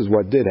happen. This is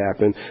what did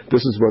happen.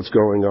 This is what's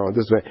going on.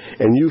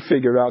 And you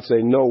figure out,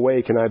 say, no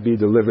way can I be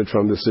delivered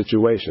from this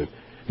situation.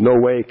 No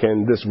way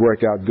can this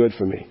work out good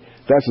for me.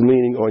 That's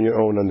leaning on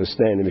your own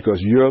understanding because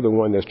you're the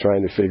one that's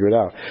trying to figure it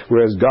out.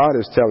 Whereas God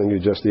is telling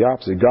you just the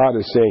opposite. God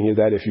is saying here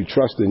that if you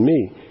trust in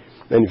me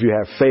and if you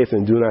have faith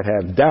and do not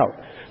have doubt,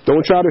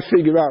 don't try to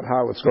figure out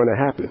how it's going to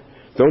happen.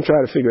 Don't try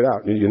to figure it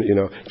out.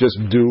 Just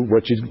do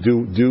what you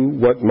do. Do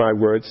what my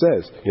word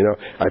says.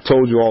 I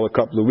told you all a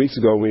couple of weeks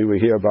ago when we were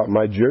here about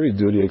my jury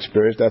duty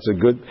experience. That's a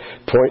good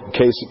point,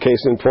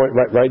 case in point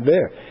right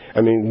there. I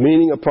mean,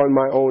 leaning upon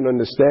my own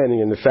understanding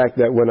and the fact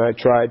that when I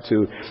tried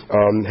to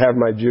have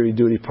my jury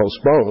duty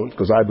postponed,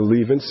 because I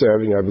believe in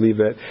serving, I believe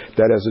that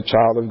as a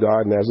child of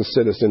God and as a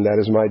citizen, that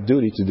is my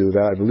duty to do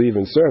that. I believe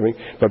in serving,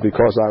 but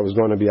because I was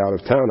going to be out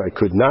of town, I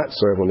could not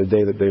serve on the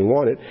day that they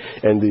wanted.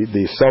 And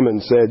the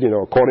summons said,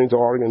 according to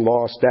Oregon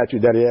law,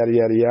 statute, yada, yada,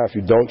 yada, yada, if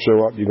you don't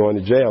show up, you're going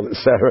to jail,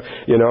 etc.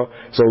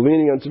 So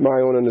leaning onto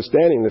my own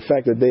understanding, the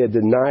fact that they had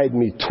denied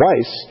me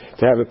twice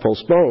to have it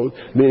postponed,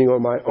 leaning on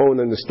my own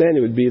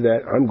understanding would be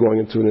that I'm going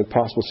into an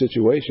impossible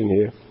situation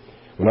here.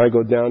 When I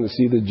go down to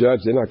see the judge,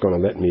 they're not going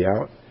to let me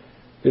out.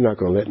 They're not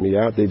going to let me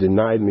out. They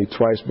denied me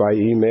twice by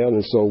email,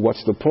 and so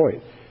what's the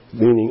point?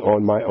 Leaning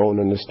on my own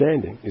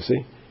understanding, you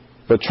see?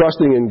 But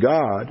trusting in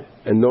God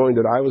and knowing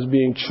that I was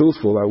being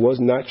truthful, I was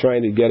not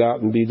trying to get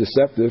out and be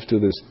deceptive to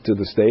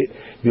the state.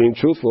 Being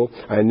truthful,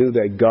 I knew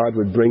that God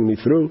would bring me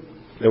through.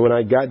 And when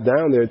I got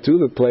down there to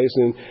the place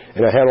and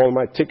I had all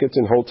my tickets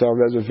and hotel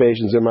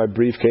reservations in my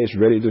briefcase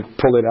ready to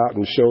pull it out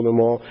and show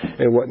them all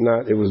and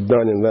whatnot, it was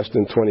done in less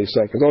than 20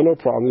 seconds. Oh, no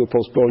problem. We'll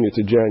postpone you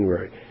to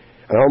January.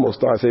 And I almost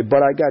started saying,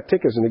 but I got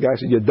tickets. And the guy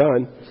said, you're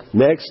done.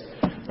 Next.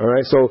 All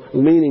right. So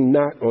leaning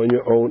not on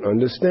your own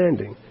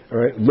understanding. All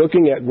right.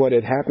 Looking at what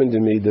had happened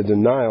to me, the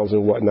denials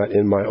and whatnot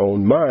in my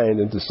own mind.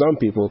 And to some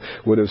people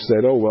would have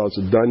said, oh, well, it's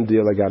a done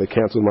deal. I got to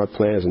cancel my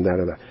plans and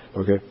da-da-da.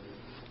 Okay.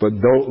 But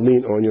don't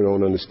lean on your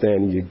own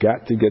understanding. You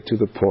got to get to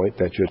the point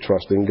that you're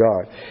trusting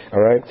God.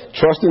 All right?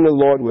 Trust in the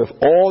Lord with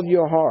all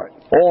your heart.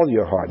 All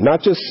your heart.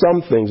 Not just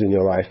some things in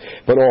your life,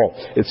 but all.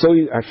 It's so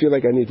I feel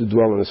like I need to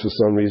dwell on this for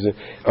some reason.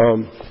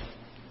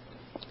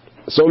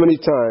 So many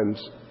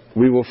times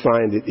we will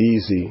find it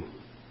easy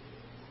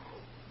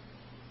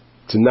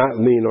to not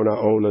lean on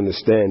our own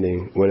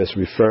understanding when it's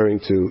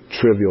referring to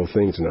trivial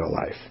things in our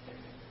life.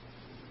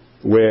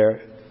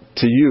 Where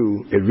to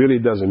you, it really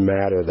doesn't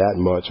matter that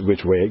much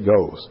which way it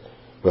goes,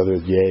 whether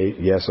it's yay,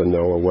 yes, or no,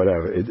 or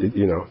whatever.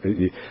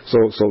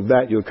 So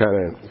that you'll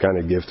kind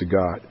of give to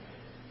God.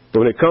 But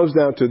when it comes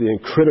down to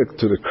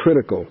the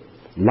critical,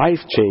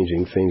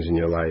 life-changing things in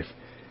your life,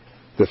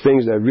 the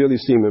things that really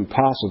seem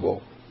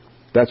impossible,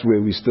 that's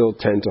where we still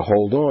tend to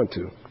hold on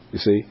to. You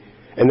see,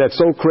 and that's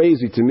so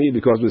crazy to me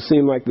because it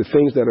seems like the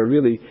things that are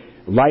really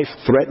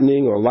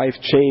life-threatening or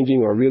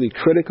life-changing or really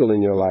critical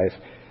in your life,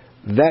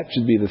 that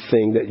should be the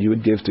thing that you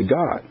would give to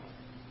God.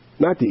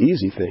 Not the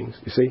easy things,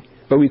 you see.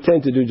 But we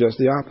tend to do just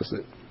the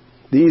opposite.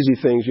 The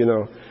easy things,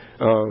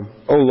 oh,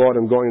 Lord,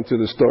 I'm going into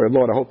the store.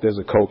 Lord, I hope there's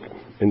a Coke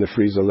in the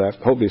freezer left.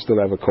 Hope they still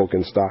have a Coke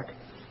in stock.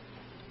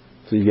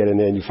 So you get in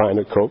there and you find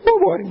a Coke. Oh,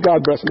 boy,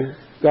 God bless me.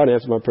 God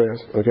answer my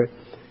prayers, okay?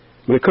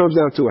 When it comes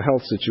down to a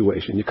health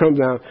situation, you come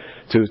down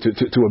to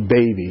a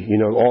baby,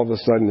 all of a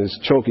sudden is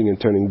choking and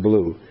turning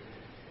blue.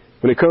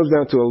 When it comes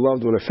down to a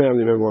loved one, a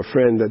family member, or a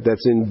friend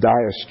that's in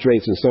dire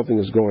straits and something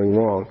is going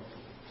wrong,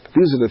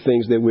 these are the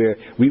things that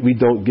we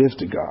don't give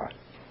to God.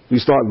 We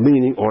start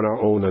leaning on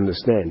our own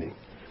understanding.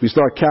 We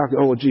start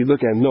calculating, oh, gee,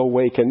 look at no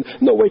way can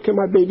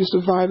my baby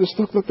survive this.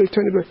 Look, they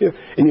turn it back here.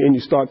 And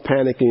you start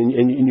panicking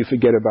and you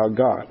forget about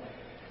God.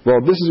 Well,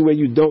 this is where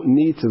you don't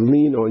need to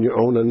lean on your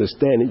own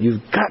understanding.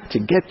 You've got to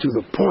get to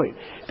the point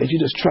that you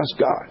just trust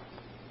God.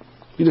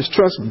 You just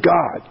trust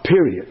God,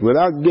 period,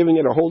 without giving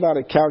it a whole lot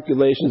of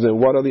calculations and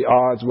what are the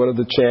odds, what are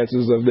the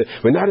chances of the...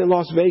 We're not in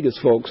Las Vegas,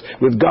 folks.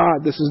 With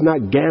God, this is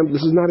not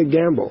a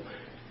gamble.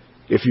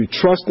 If you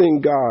trust in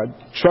God,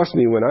 trust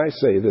me when I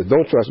say this.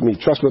 Don't trust me.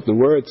 Trust what the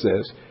Word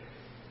says.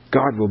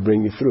 God will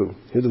bring you through.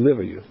 He'll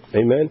deliver you.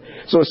 Amen?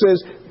 So it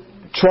says,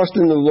 trust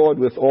in the Lord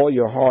with all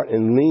your heart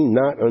and lean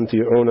not unto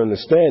your own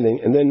understanding.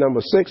 And then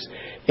number 6,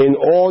 in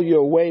all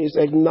your ways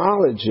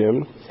acknowledge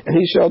Him, and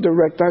He shall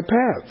direct thy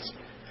paths.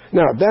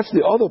 Now, that's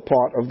the other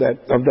part of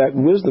that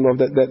wisdom, of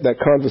that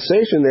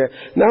conversation there.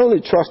 Not only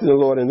trust in the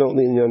Lord and don't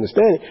lean in your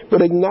understanding,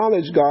 but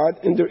acknowledge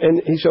God and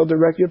He shall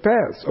direct your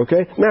paths.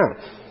 Okay? Now,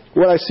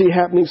 what I see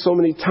happening so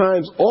many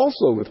times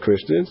also with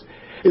Christians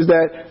is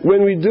that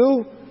when we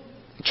do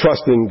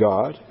trust in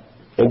God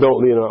and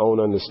don't lean on our own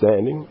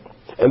understanding,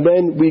 and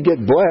then we get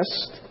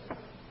blessed,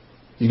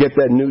 you get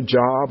that new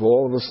job,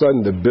 all of a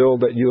sudden the bill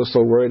that you were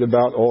so worried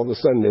about, all of a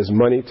sudden there's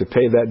money to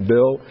pay that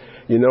bill,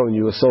 and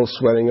you were so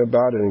sweating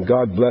about it, and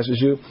God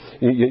blesses you.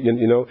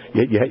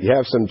 You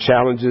have some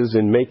challenges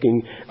in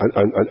making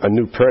a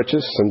new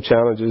purchase. Some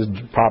challenges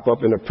pop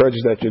up in a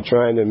purchase that you're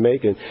trying to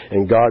make,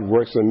 and God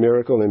works a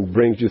miracle and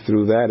brings you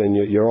through that, and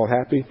you're all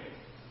happy.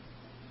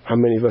 How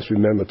many of us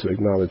remember to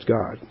acknowledge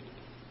God?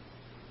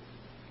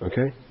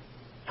 Okay?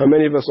 How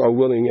many of us are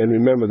willing and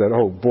remember that,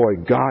 oh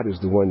boy, God is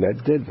the one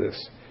that did this?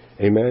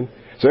 Amen?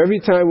 So every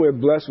time we're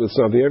blessed with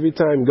something, every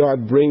time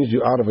God brings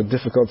you out of a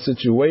difficult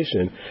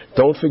situation,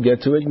 don't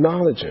forget to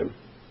acknowledge Him.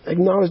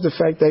 Acknowledge the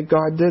fact that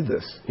God did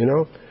this,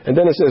 And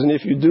then it says, and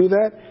if you do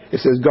that, it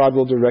says God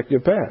will direct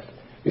your path.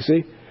 You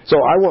see? So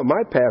I want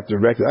my path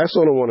directed. I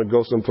sort of want to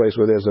go someplace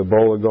where there's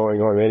Ebola going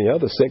on or any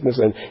other sickness,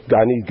 and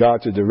I need God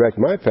to direct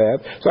my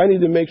path. So I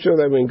need to make sure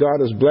that when God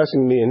is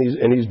blessing me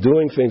and He's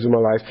doing things in my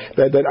life,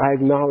 that I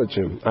acknowledge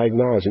Him. I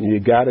acknowledge Him.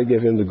 You got to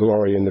give Him the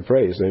glory and the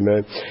praise.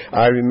 Amen.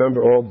 I remember,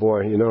 oh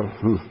boy,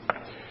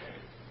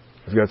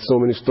 I've got so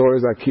many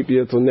stories. I keep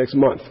you until next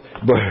month.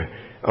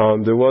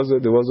 But there was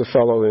a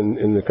fellow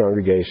in the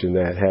congregation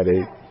that had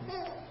a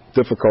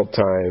difficult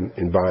time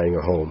in buying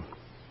a home.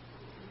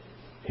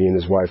 He and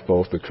his wife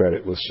both, the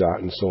credit was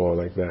shot and so on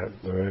like that.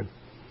 All right.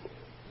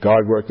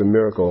 God worked a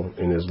miracle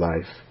in his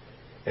life,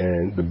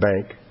 and the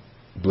bank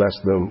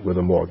blessed them with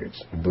a mortgage.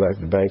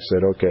 The bank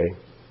said, okay.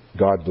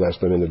 God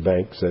blessed them, and the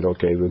bank said,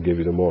 okay, we'll give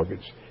you the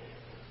mortgage.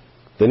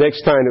 The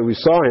next time that we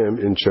saw him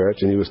in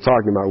church, and he was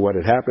talking about what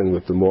had happened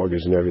with the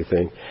mortgage and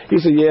everything, he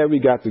said, yeah, we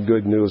got the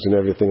good news and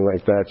everything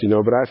like that,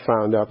 but I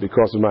found out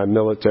because of my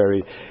military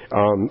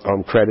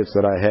credits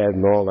that I had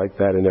and all like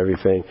that and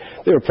everything,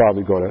 they were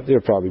probably going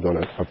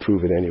to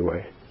approve it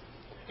anyway.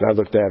 And I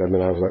looked at him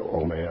and I was like,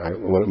 oh man, I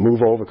want to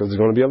move over because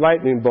there's going to be a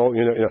lightning bolt.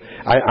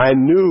 I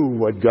knew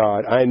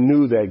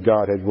that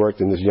God had worked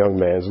in this young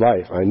man's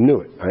life. I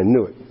knew it. I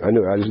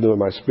just knew in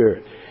my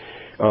spirit.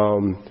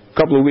 A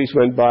couple of weeks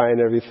went by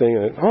and everything,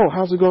 and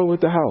how's it going with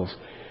the house?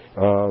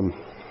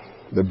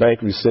 The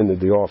bank rescinded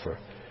the offer.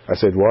 I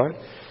said, what?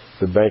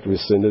 The bank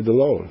rescinded the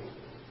loan.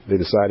 They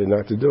decided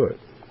not to do it.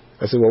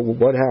 I said, well,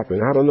 what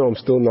happened? I don't know. I'm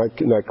still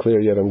not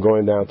clear yet. I'm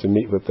going down to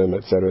meet with them,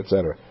 et cetera, et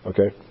cetera.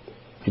 Okay?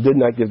 He did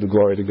not give the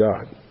glory to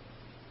God.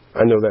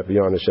 I know that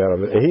beyond a shadow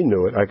of it. And he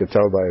knew it. I could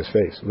tell by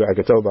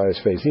his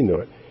face. He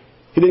knew it.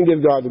 He didn't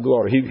give God the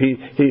glory.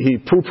 He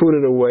poo-pooed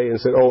it away and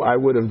said, I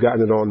would have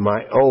gotten it on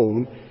my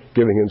own,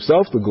 giving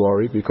himself the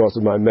glory because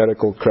of my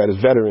medical credits,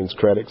 veterans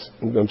credits.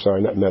 I'm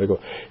sorry, not medical.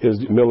 His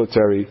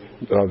military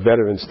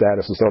veteran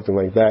status or something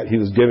like that. He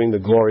was giving the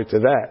glory to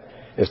that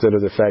instead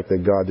of the fact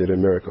that God did a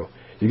miracle.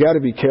 You got to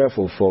be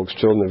careful, folks,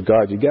 children of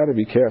God. You got to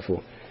be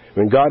careful.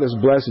 When God is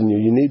blessing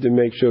you, you need to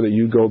make sure that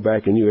you go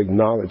back and you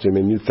acknowledge Him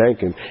and you thank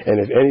Him. And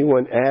if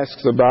anyone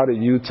asks about it,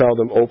 you tell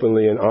them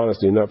openly and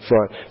honestly and up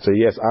front. Say,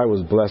 yes, I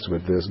was blessed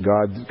with this.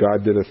 God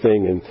did a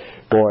thing, and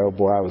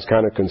boy, I was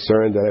kind of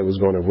concerned that it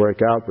was going to work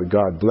out, but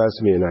God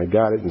blessed me and I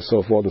got it and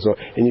so forth and so on.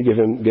 And you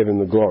give Him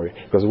the glory.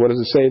 Because what does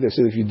it say? They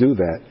said if you do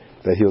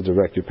that He'll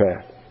direct your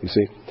path. You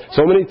see?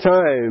 So many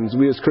times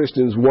we as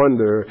Christians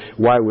wonder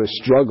why we're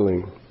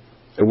struggling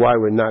and why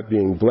we're not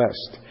being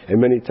blessed. And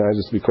many times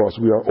it's because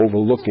we are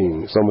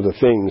overlooking some of the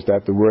things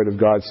that the Word of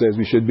God says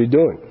we should be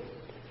doing.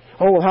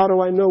 Oh, well, how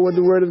do I know what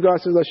the Word of God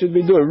says I should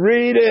be doing?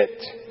 Read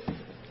it.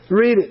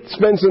 Read it.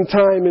 Spend some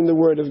time in the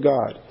Word of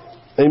God.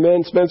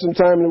 Amen. Spend some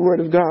time in the Word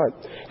of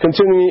God.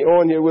 Continuing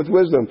on here with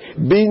wisdom.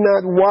 Be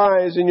not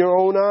wise in your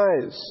own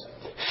eyes.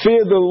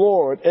 Fear the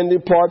Lord and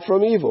depart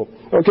from evil.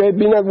 Okay?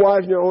 Be not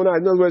wise in your own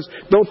eyes. In other words,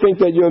 don't think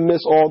that you'll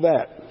miss all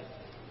that.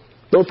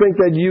 Don't think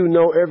that you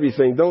know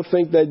everything. Don't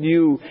think that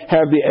you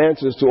have the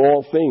answers to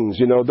all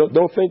things.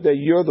 Don't think that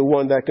you're the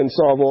one that can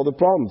solve all the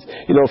problems.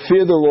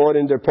 Fear the Lord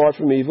and depart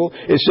from evil.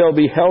 It shall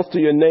be health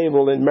to your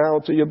navel and marrow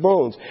to your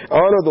bones.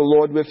 Honor the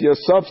Lord with your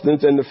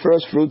substance and the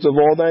first fruits of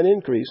all thine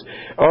increase.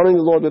 Honoring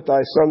the Lord with thy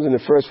sons and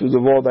the first fruits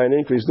of all thine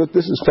increase. Look,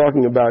 this is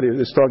talking about here.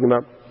 This is talking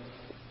about.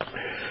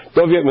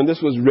 Don't forget, when this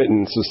was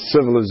written,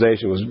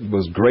 civilization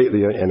was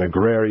greatly an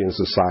agrarian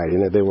society,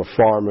 and that they were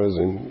farmers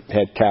and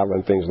had cattle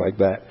and things like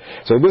that.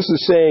 So this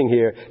is saying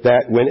here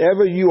that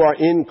whenever you are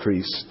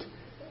increased,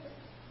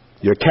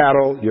 your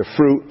cattle, your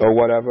fruit, or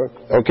whatever,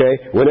 okay?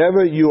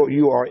 Whenever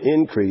you are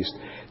increased,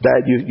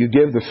 that you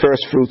give the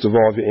first fruits of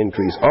all your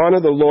increase.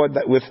 Honor the Lord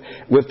that with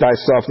thy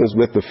substance,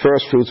 with the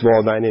first fruits of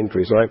all thine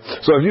increase, all right?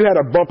 So if you had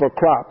a bumper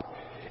crop,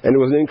 and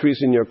there was an increase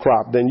in your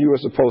crop, then you were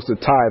supposed to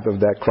tithe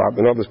of that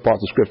crop. And other parts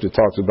of Scripture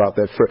talks about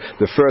that.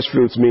 The first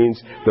fruits means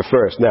the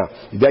first. Now,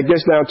 that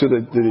gets down to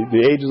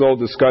the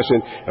ages-old discussion.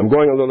 I'm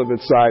going a little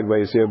bit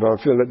sideways here, but I'm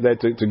feeling led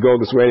to go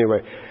this way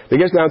anyway. It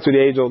gets down to the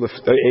age-old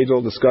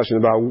discussion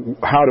about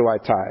how do I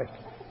tithe?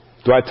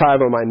 Do I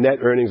tithe on my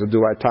net earnings or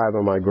do I tithe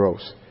on my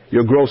gross?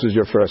 Your gross is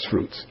your first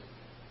fruits.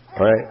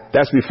 All right?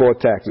 That's before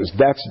taxes.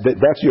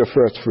 That's your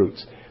first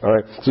fruits. All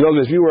right. So in other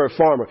words, if you were a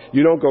farmer,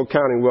 you don't go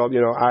counting. Well,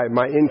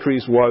 my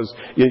increase was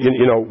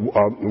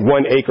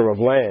 1 acre of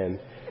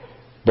land,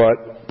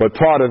 but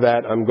part of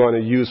that I'm going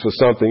to use for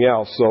something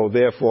else. So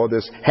therefore,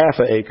 this half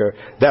an acre,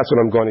 that's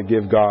what I'm going to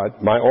give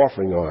God my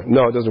offering on.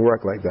 No, it doesn't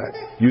work like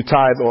that. You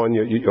tithe on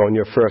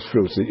your first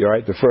fruits, all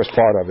right, the first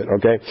part of it.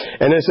 Okay.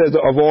 And it says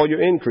of all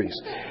your increase.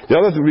 The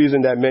other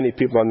reason that many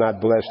people are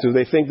not blessed too,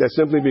 they think that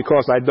simply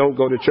because I don't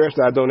go to church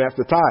that I don't have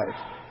to tithe.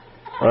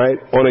 All right.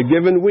 On a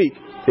given week,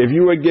 if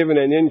you were given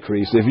an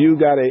increase, if you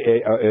got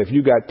if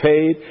you got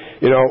paid,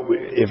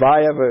 if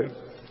I ever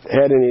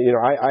had any,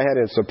 I had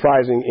a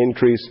surprising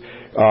increase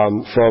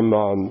from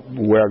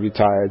where I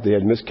retired. They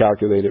had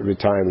miscalculated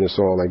retirement and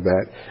so on like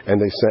that, and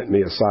they sent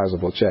me a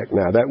sizable check.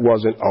 Now that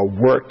wasn't a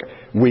work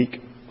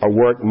week, a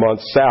work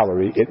month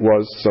salary. It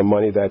was some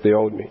money that they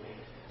owed me.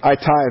 I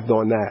tithed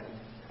on that.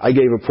 I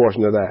gave a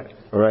portion of that.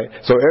 All right.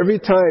 So every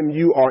time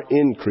you are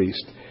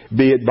increased,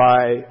 be it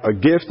by a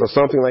gift or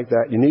something like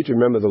that, you need to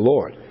remember the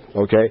Lord.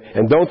 Okay?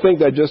 And don't think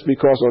that just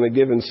because on a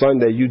given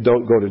Sunday you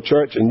don't go to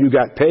church and you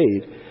got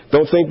paid,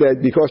 don't think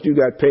that because you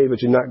got paid but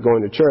you're not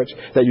going to church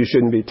that you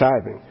shouldn't be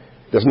tithing.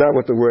 That's not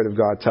what the Word of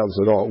God tells us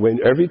at all. When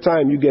every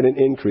time you get an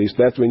increase,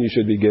 that's when you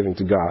should be giving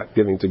to God.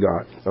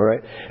 All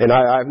right? And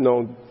I've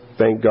known,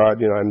 thank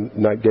God, I'm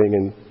not getting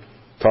in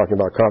talking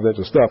about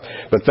confidential stuff,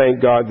 but thank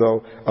God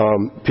though,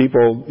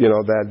 people,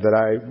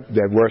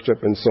 that worship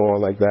and so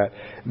on like that,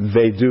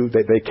 they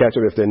catch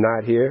up if they're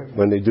not here.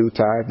 When they do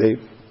tithe,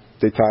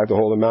 they tithe the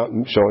whole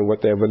amount, showing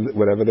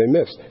whatever they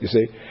missed. You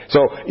see,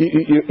 so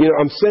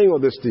I'm saying all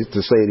this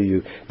to say to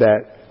you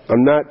that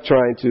I'm not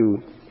trying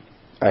to.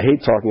 I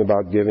hate talking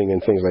about giving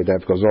and things like that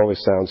because it always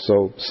sounds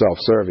so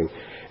self-serving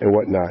and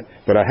whatnot.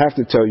 But I have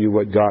to tell you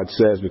what God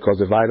says,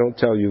 because if I don't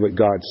tell you what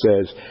God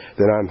says,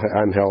 then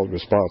I'm held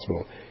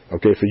responsible.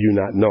 Okay, for you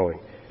not knowing.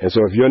 And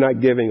so if you're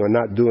not giving or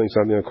not doing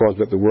something in accordance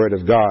with the Word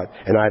of God,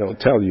 and I don't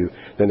tell you,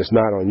 then it's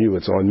not on you,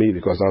 it's on me,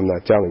 because I'm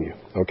not telling you.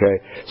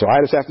 Okay? So I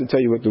just have to tell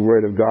you what the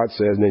Word of God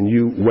says, and then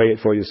you weigh it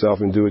for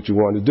yourself and do what you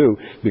want to do,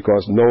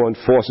 because no one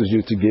forces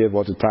you to give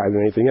or to tithe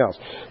or anything else.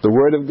 The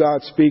Word of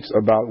God speaks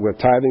about what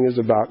tithing is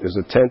about is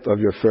 1/10 of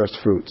your first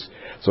fruits.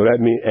 So that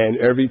means, and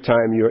every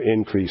time you're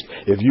increased.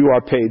 If you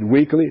are paid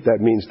weekly,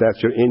 that means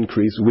that's your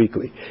increase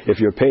weekly. If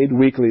you're paid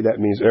weekly, that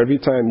means every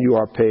time you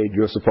are paid,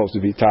 you're supposed to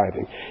be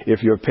tithing.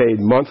 If you're paid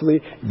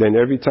monthly, then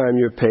every time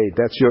you're paid,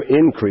 that's your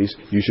increase,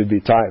 you should be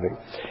tithing.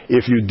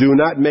 If you do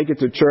not make it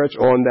to church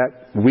on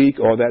that week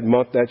or that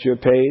month that you're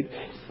paid,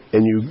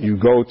 and you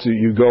go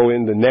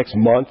in the next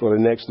month or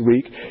the next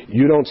week,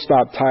 you don't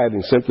stop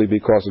tithing simply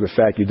because of the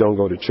fact you don't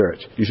go to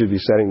church. You should be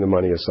setting the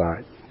money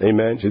aside.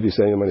 Amen. Should be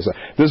setting the money aside.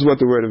 This is what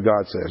the Word of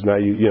God says. Now,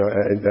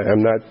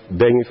 I'm not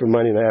begging for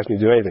money and asking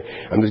you to do anything.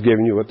 I'm just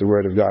giving you what the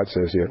Word of God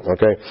says here.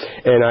 Okay.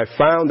 And I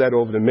found that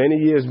over the many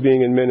years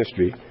being in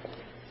ministry,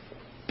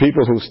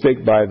 people who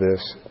stick by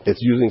this, it's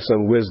using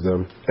some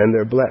wisdom, and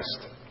they're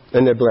blessed.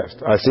 And they're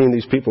blessed. I've seen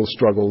these people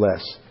struggle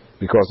less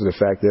because of the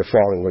fact they're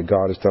following what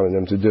God is telling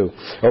them to do.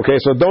 Okay,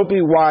 so don't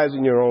be wise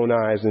in your own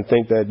eyes and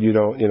think that you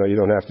don't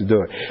have to do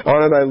it.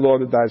 Honor thy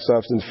Lord with thy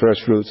substance, first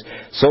fruits.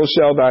 So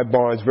shall thy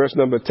barns, verse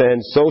number 10,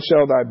 so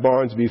shall thy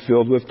barns be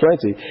filled with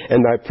plenty,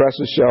 and thy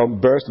presses shall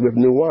burst with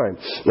new wine.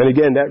 And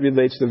again, that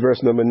relates to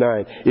verse number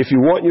 9. If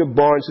you want your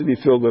barns to be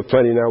filled with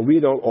plenty, now we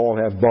don't all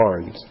have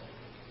barns.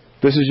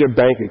 This is your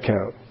bank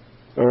account.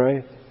 All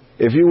right?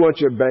 If you want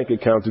your bank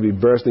account to be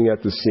bursting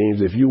at the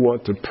seams, if you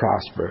want to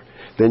prosper,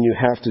 then you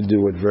have to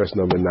do what verse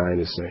number 9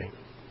 is saying.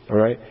 All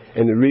right?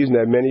 And the reason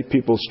that many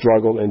people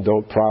struggle and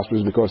don't prosper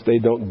is because they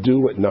don't do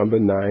what number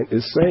 9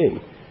 is saying.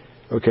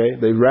 Okay?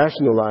 They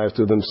rationalize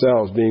to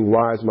themselves, being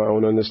wise in my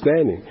own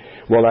understanding.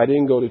 Well, I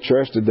didn't go to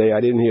church today. I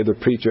didn't hear the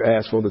preacher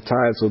ask for the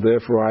tithe, so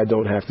therefore I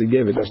don't have to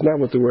give it. That's not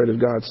what the Word of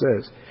God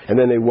says. And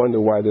then they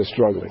wonder why they're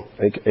struggling.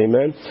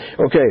 Amen?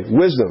 Okay,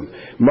 wisdom.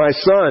 My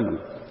son,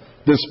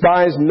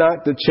 despise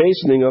not the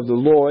chastening of the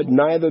Lord,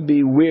 neither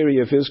be weary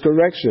of his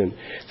correction.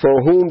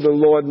 For whom the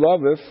Lord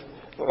loveth,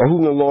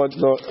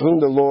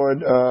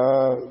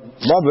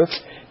 loveth,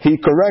 he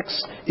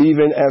corrects,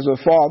 even as a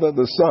father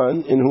the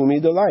son in whom he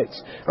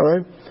delights. All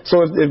right.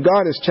 So if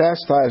God is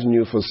chastising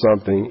you for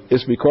something,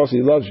 it's because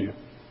he loves you.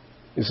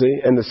 You see,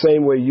 and the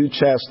same way you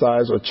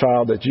chastise a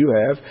child that you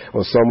have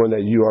or someone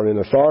that you are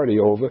in authority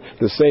over,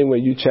 the same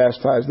way you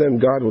chastise them,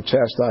 God will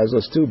chastise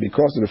us too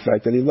because of the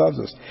fact that He loves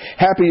us.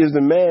 Happy is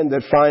the man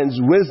that finds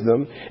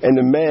wisdom and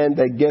the man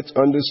that gets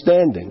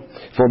understanding.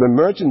 For the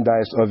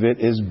merchandise of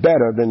it is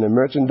better than the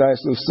merchandise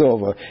of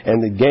silver,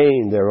 and the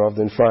gain thereof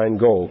than fine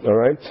gold. All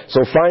right?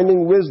 So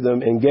finding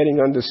wisdom and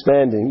getting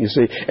understanding, you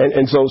see,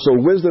 and so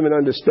wisdom and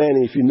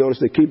understanding, if you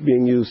notice, they keep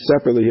being used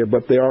separately here,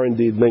 but they are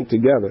indeed linked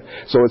together.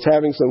 So it's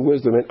having some wisdom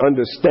and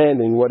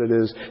understanding what it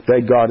is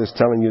that God is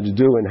telling you to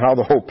do and how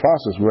the whole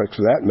process works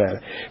for that matter.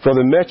 For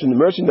the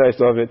merchandise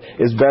of it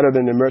is better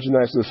than the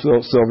merchandise of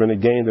silver, and the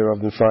gain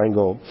thereof than fine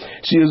gold.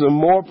 She is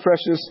more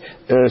precious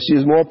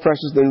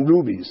than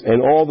rubies,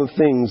 and all the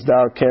things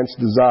thou canst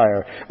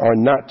desire are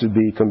not to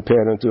be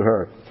compared unto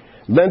her.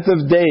 Length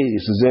of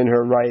days is in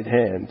her right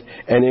hand,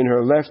 and in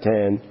her left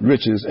hand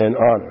riches and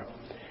honor.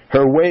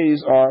 Her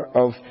ways are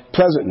of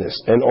pleasantness,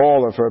 and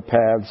all of her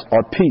paths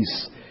are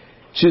peace.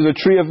 She is a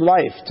tree of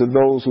life to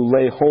those who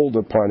lay hold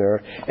upon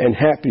her, and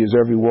happy is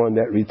everyone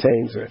that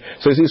retains her.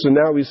 So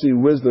now we see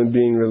wisdom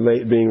being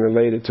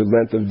related to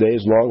length of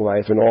days, long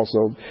life, and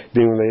also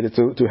being related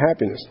to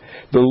happiness.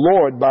 The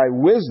Lord, by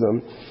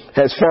wisdom,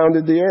 has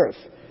founded the earth.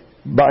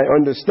 By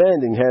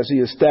understanding has He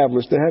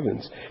established the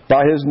heavens.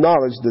 By His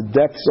knowledge the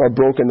depths are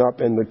broken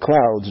up, and the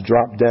clouds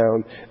drop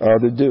down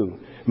the dew.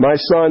 My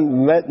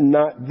son, let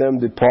not them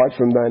depart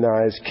from thine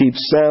eyes. Keep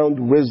sound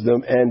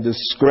wisdom and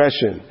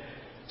discretion.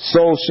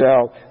 So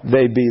shall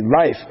they be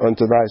life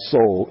unto thy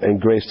soul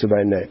and grace to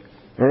thy neck.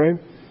 All right?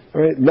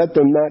 All right? Let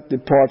them not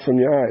depart from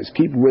your eyes.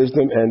 Keep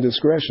wisdom and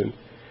discretion.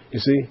 You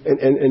see?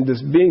 And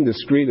this being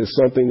discreet is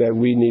something that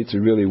we need to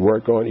really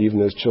work on,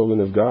 even as children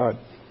of God.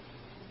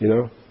 You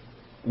know?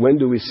 When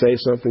do we say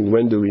something?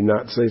 When do we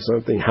not say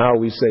something? How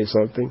we say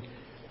something?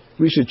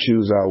 We should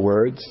choose our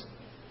words.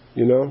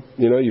 You know?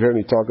 You heard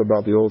me talk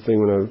about the old thing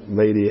when a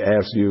lady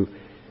asks you,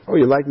 oh,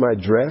 you like my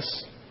dress?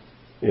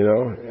 You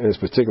know? And it's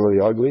particularly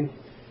ugly.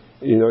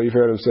 You know, you've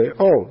heard them say,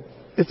 oh,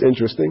 it's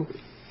interesting.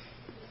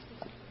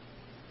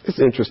 It's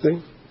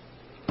interesting.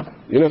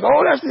 You know,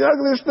 oh, that's the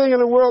ugliest thing in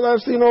the world I've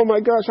seen. Oh, my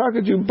gosh, how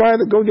could you buy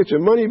that? Go get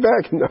your money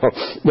back?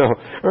 No.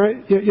 All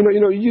right? You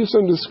know, use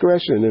some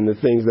discretion in the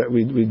things that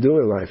we do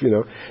in life, you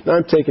know.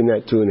 Now, I'm taking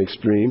that to an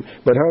extreme,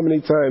 but how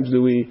many times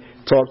do we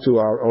talk to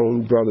our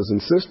own brothers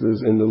and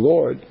sisters in the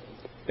Lord,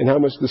 and how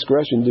much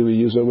discretion do we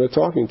use when we're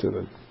talking to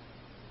them?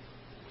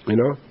 You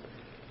know?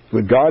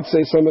 Would God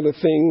say some of the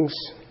things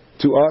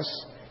to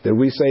us that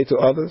we say to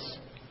others,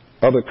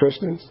 other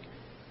Christians,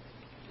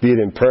 be it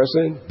in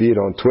person, be it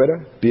on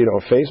Twitter, be it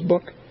on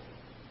Facebook?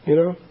 You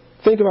know,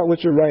 think about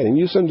what you're writing.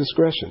 Use some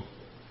discretion.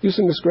 Use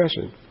some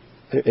discretion.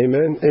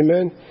 Amen.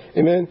 Amen.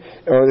 Amen.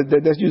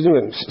 That's using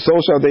it. So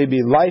shall they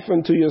be life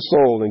unto your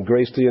soul and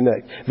grace to your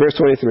neck. Verse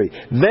 23.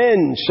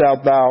 Then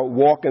shalt thou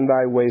walk in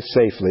thy way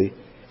safely,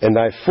 and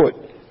thy foot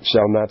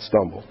shall not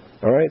stumble.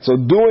 All right, so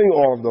doing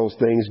all of those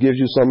things gives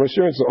you some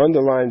assurance. So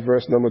underline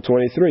verse number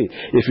 23.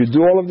 If you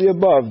do all of the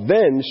above,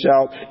 then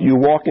shalt you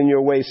walk in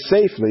your way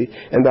safely,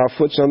 and thy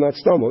foot shall not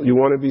stumble. You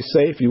want to be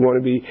safe. You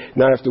want to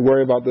not have to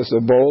worry about this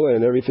Ebola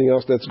and everything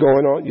else that's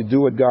going on. You do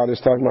what God is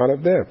talking about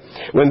up there.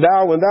 When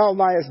thou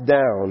liest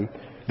down,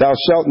 thou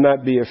shalt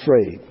not be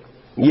afraid.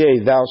 Yea,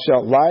 thou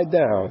shalt lie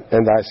down,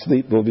 and thy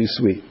sleep will be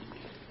sweet.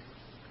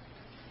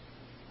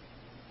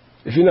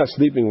 If you're not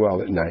sleeping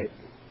well at night,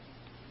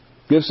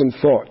 give some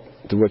thought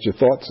to what your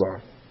thoughts are.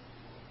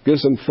 Give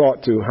some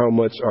thought to how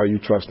much are you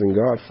trusting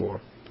God for.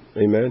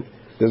 Amen.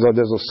 There's a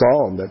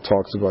psalm that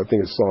talks about, I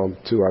think it's Psalm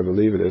 2, I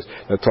believe it is,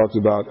 that talks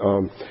about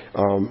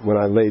when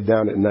I lay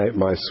down at night,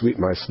 my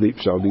sleep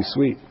shall be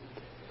sweet.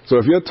 So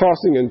if you're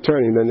tossing and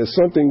turning, then there's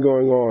something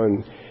going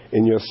on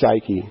in your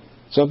psyche,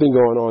 something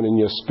going on in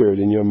your spirit,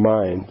 in your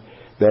mind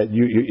that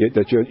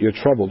you're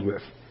troubled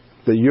with,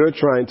 that you're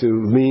trying to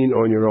lean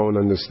on your own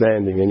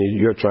understanding, and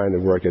you're trying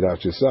to work it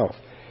out yourself.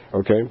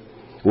 Okay.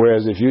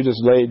 Whereas if you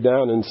just laid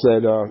down and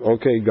said,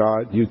 okay,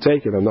 God, you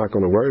take it. I'm not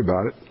going to worry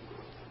about it.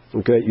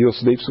 Okay, you'll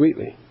sleep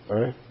sweetly.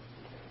 All right.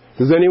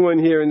 Does anyone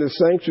here in this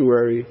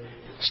sanctuary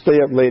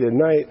stay up late at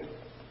night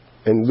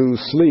and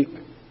lose sleep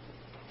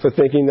for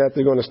thinking that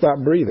they're going to stop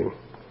breathing?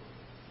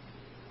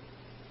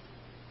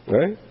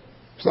 Right?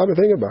 Stop and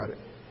think about it.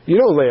 You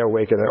don't lay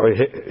awake at night.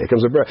 Here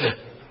comes a breath.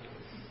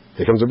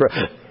 Here comes a breath.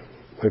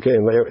 Okay,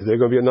 and is there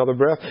going to be another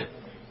breath?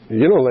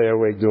 You don't lay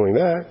awake doing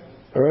that.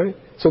 All right?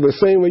 So the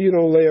same way you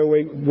don't lay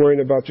awake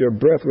worrying about your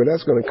breath, where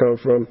that's going to come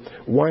from,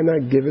 why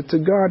not give it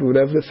to God,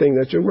 whatever the thing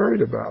that you're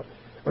worried about?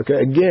 Okay,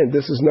 again,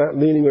 this is not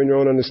leaning on your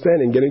own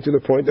understanding, getting to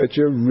the point that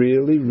you're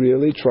really,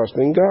 really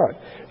trusting God.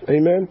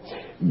 Amen?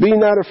 Be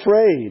not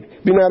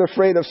afraid. Be not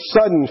afraid of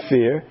sudden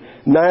fear,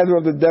 neither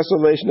of the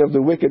desolation of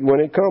the wicked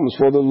when it comes.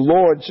 For the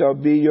Lord shall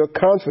be your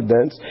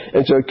confidence,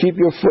 and shall keep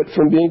your foot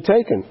from being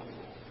taken.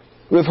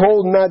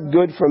 Withhold not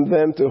good from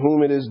them to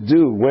whom it is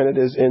due, when it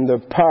is in the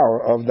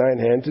power of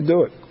thine hand to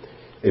do it.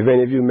 If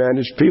any of you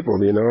manage people,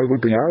 you know, I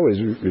always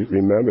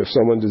remember if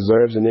someone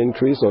deserves an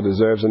increase or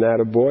deserves an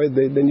attaboy,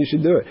 then you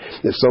should do it.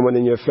 If someone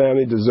in your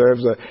family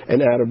deserves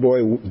an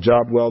attaboy,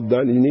 job well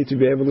done, you need to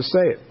be able to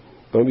say it.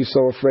 Don't be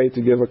so afraid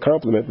to give a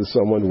compliment to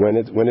someone when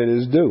it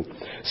is due.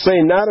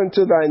 Say not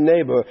unto thy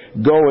neighbor,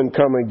 go and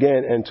come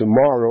again, and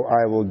tomorrow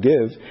I will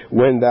give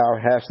when thou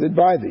hast it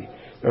by thee.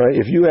 All right?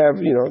 If you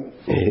have, you know,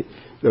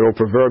 the old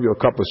proverbial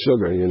cup of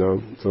sugar, you know,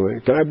 so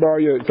can I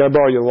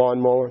borrow your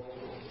lawnmower?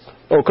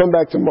 Oh, come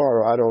back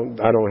tomorrow. I don't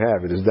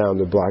have it. It's down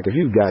the block. If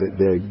you've got it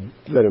there,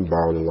 let him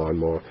borrow the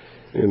lawnmower.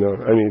 You know,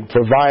 I mean,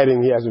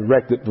 providing he hasn't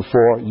wrecked it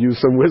before, use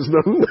some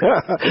wisdom.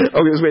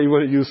 Okay, this way you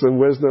want to use some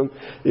wisdom.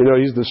 You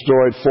know, he's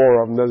destroyed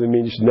 4 of them. Doesn't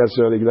mean you should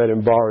necessarily let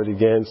him borrow it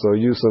again. So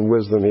use some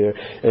wisdom here.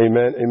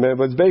 Amen. Amen.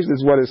 But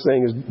basically what it's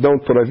saying is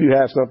don't put, if you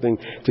have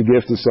something to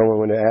give to someone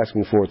when they're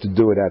asking for it, to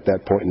do it at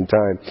that point in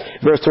time.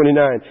 Verse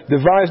 29,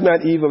 devise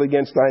not evil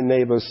against thy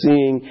neighbor,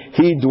 seeing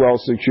he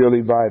dwells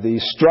securely by thee.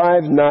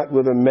 Strive not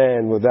with a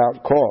man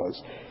without cause,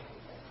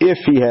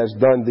 if he has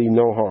done thee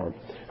no harm.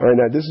 All right,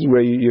 now this is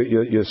where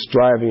you're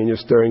striving and you're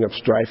stirring up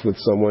strife with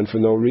someone for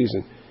no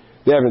reason.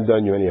 They haven't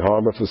done you any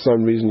harm, but for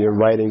some reason you're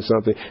writing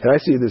something. And I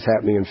see this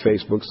happening in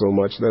Facebook so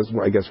much. That's,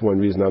 I guess, one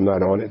reason I'm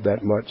not on it that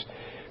much.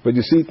 But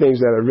you see things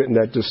that are written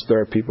that just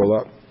stir people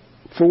up.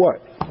 For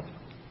what?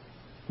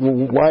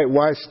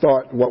 Why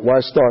start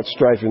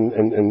strife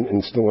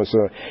and so on?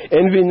 So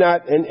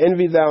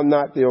envy thou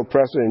not the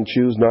oppressor, and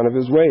choose none of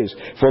his ways.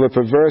 For the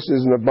perverse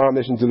is an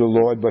abomination to the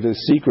Lord, but his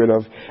secret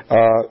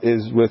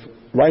is with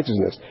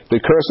righteousness. The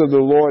curse of the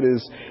Lord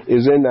is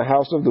in the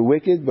house of the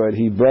wicked, but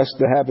he blessed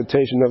the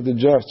habitation of the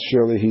just.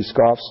 Surely he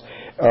scoffs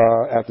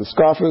at the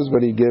scoffers,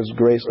 but he gives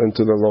grace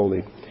unto the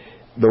lowly.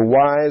 The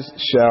wise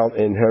shall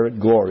inherit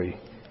glory,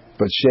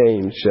 but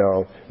shame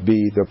shall be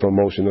the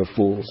promotion of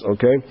fools.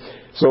 Okay,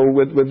 so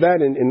with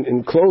that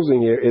in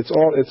closing here, it's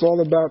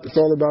all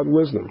about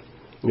wisdom.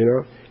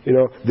 You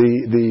know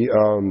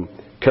the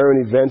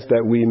current events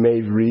that we may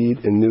read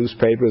in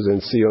newspapers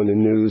and see on the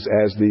news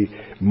as the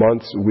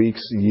months,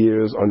 weeks,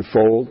 years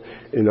unfold,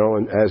 you know,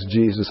 and as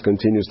Jesus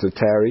continues to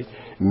tarry,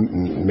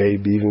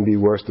 maybe even be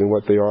worse than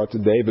what they are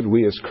today. But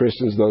we as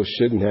Christians, though,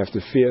 shouldn't have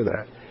to fear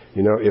that.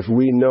 You know, if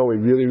we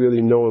really,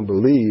 really know and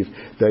believe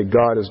that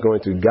God is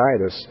going to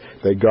guide us,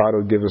 that God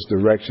will give us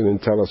direction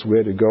and tell us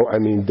where to go, I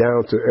mean,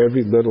 down to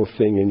every little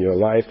thing in your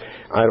life.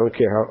 I don't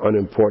care how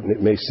unimportant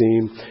it may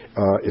seem.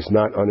 It's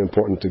not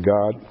unimportant to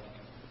God.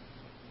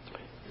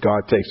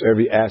 God takes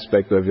every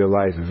aspect of your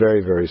life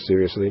very, very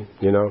seriously,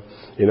 you know,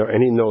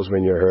 and he knows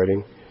when you're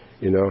hurting.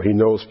 You know, he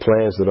knows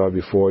plans that are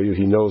before you.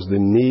 He knows the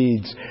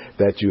needs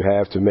that you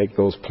have to make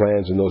those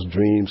plans and those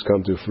dreams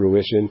come to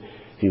fruition.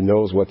 He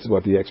knows what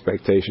the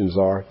expectations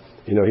are.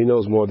 You know, he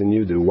knows more than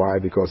you do. Why?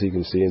 Because he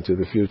can see into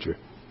the future.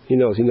 He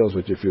knows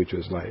what your future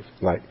is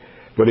like.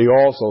 But he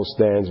also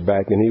stands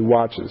back and he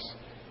watches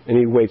and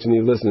he waits and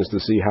he listens to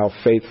see how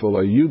faithful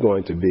are you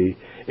going to be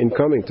in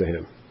coming to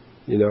him.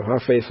 You know, how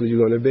faithful are you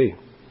going to be?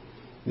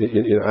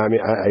 You know, I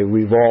mean,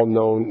 we've all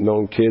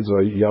known kids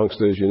or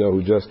youngsters, you know,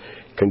 who just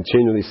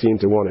continually seem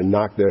to want to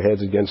knock their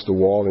heads against the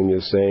wall, and you're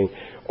saying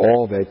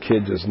all that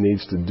kid just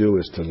needs to do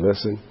is to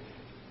listen.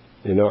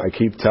 You know, I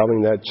keep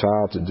telling that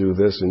child to do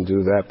this and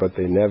do that, but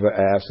they never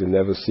ask, they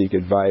never seek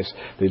advice.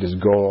 They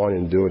just go on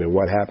and do it. And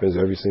what happens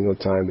every single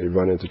time? They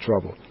run into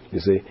trouble,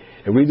 you see.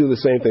 And we do the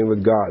same thing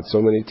with God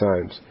so many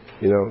times.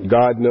 You know,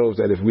 God knows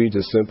that if we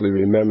just simply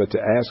remember to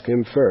ask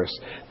him first,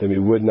 then we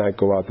would not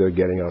go out there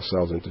getting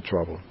ourselves into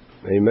trouble.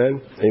 Amen.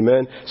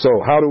 Amen. So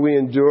how do we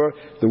endure?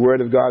 The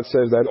Word of God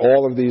says that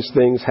all of these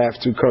things have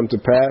to come to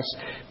pass,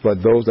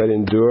 but those that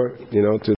endure, you know, to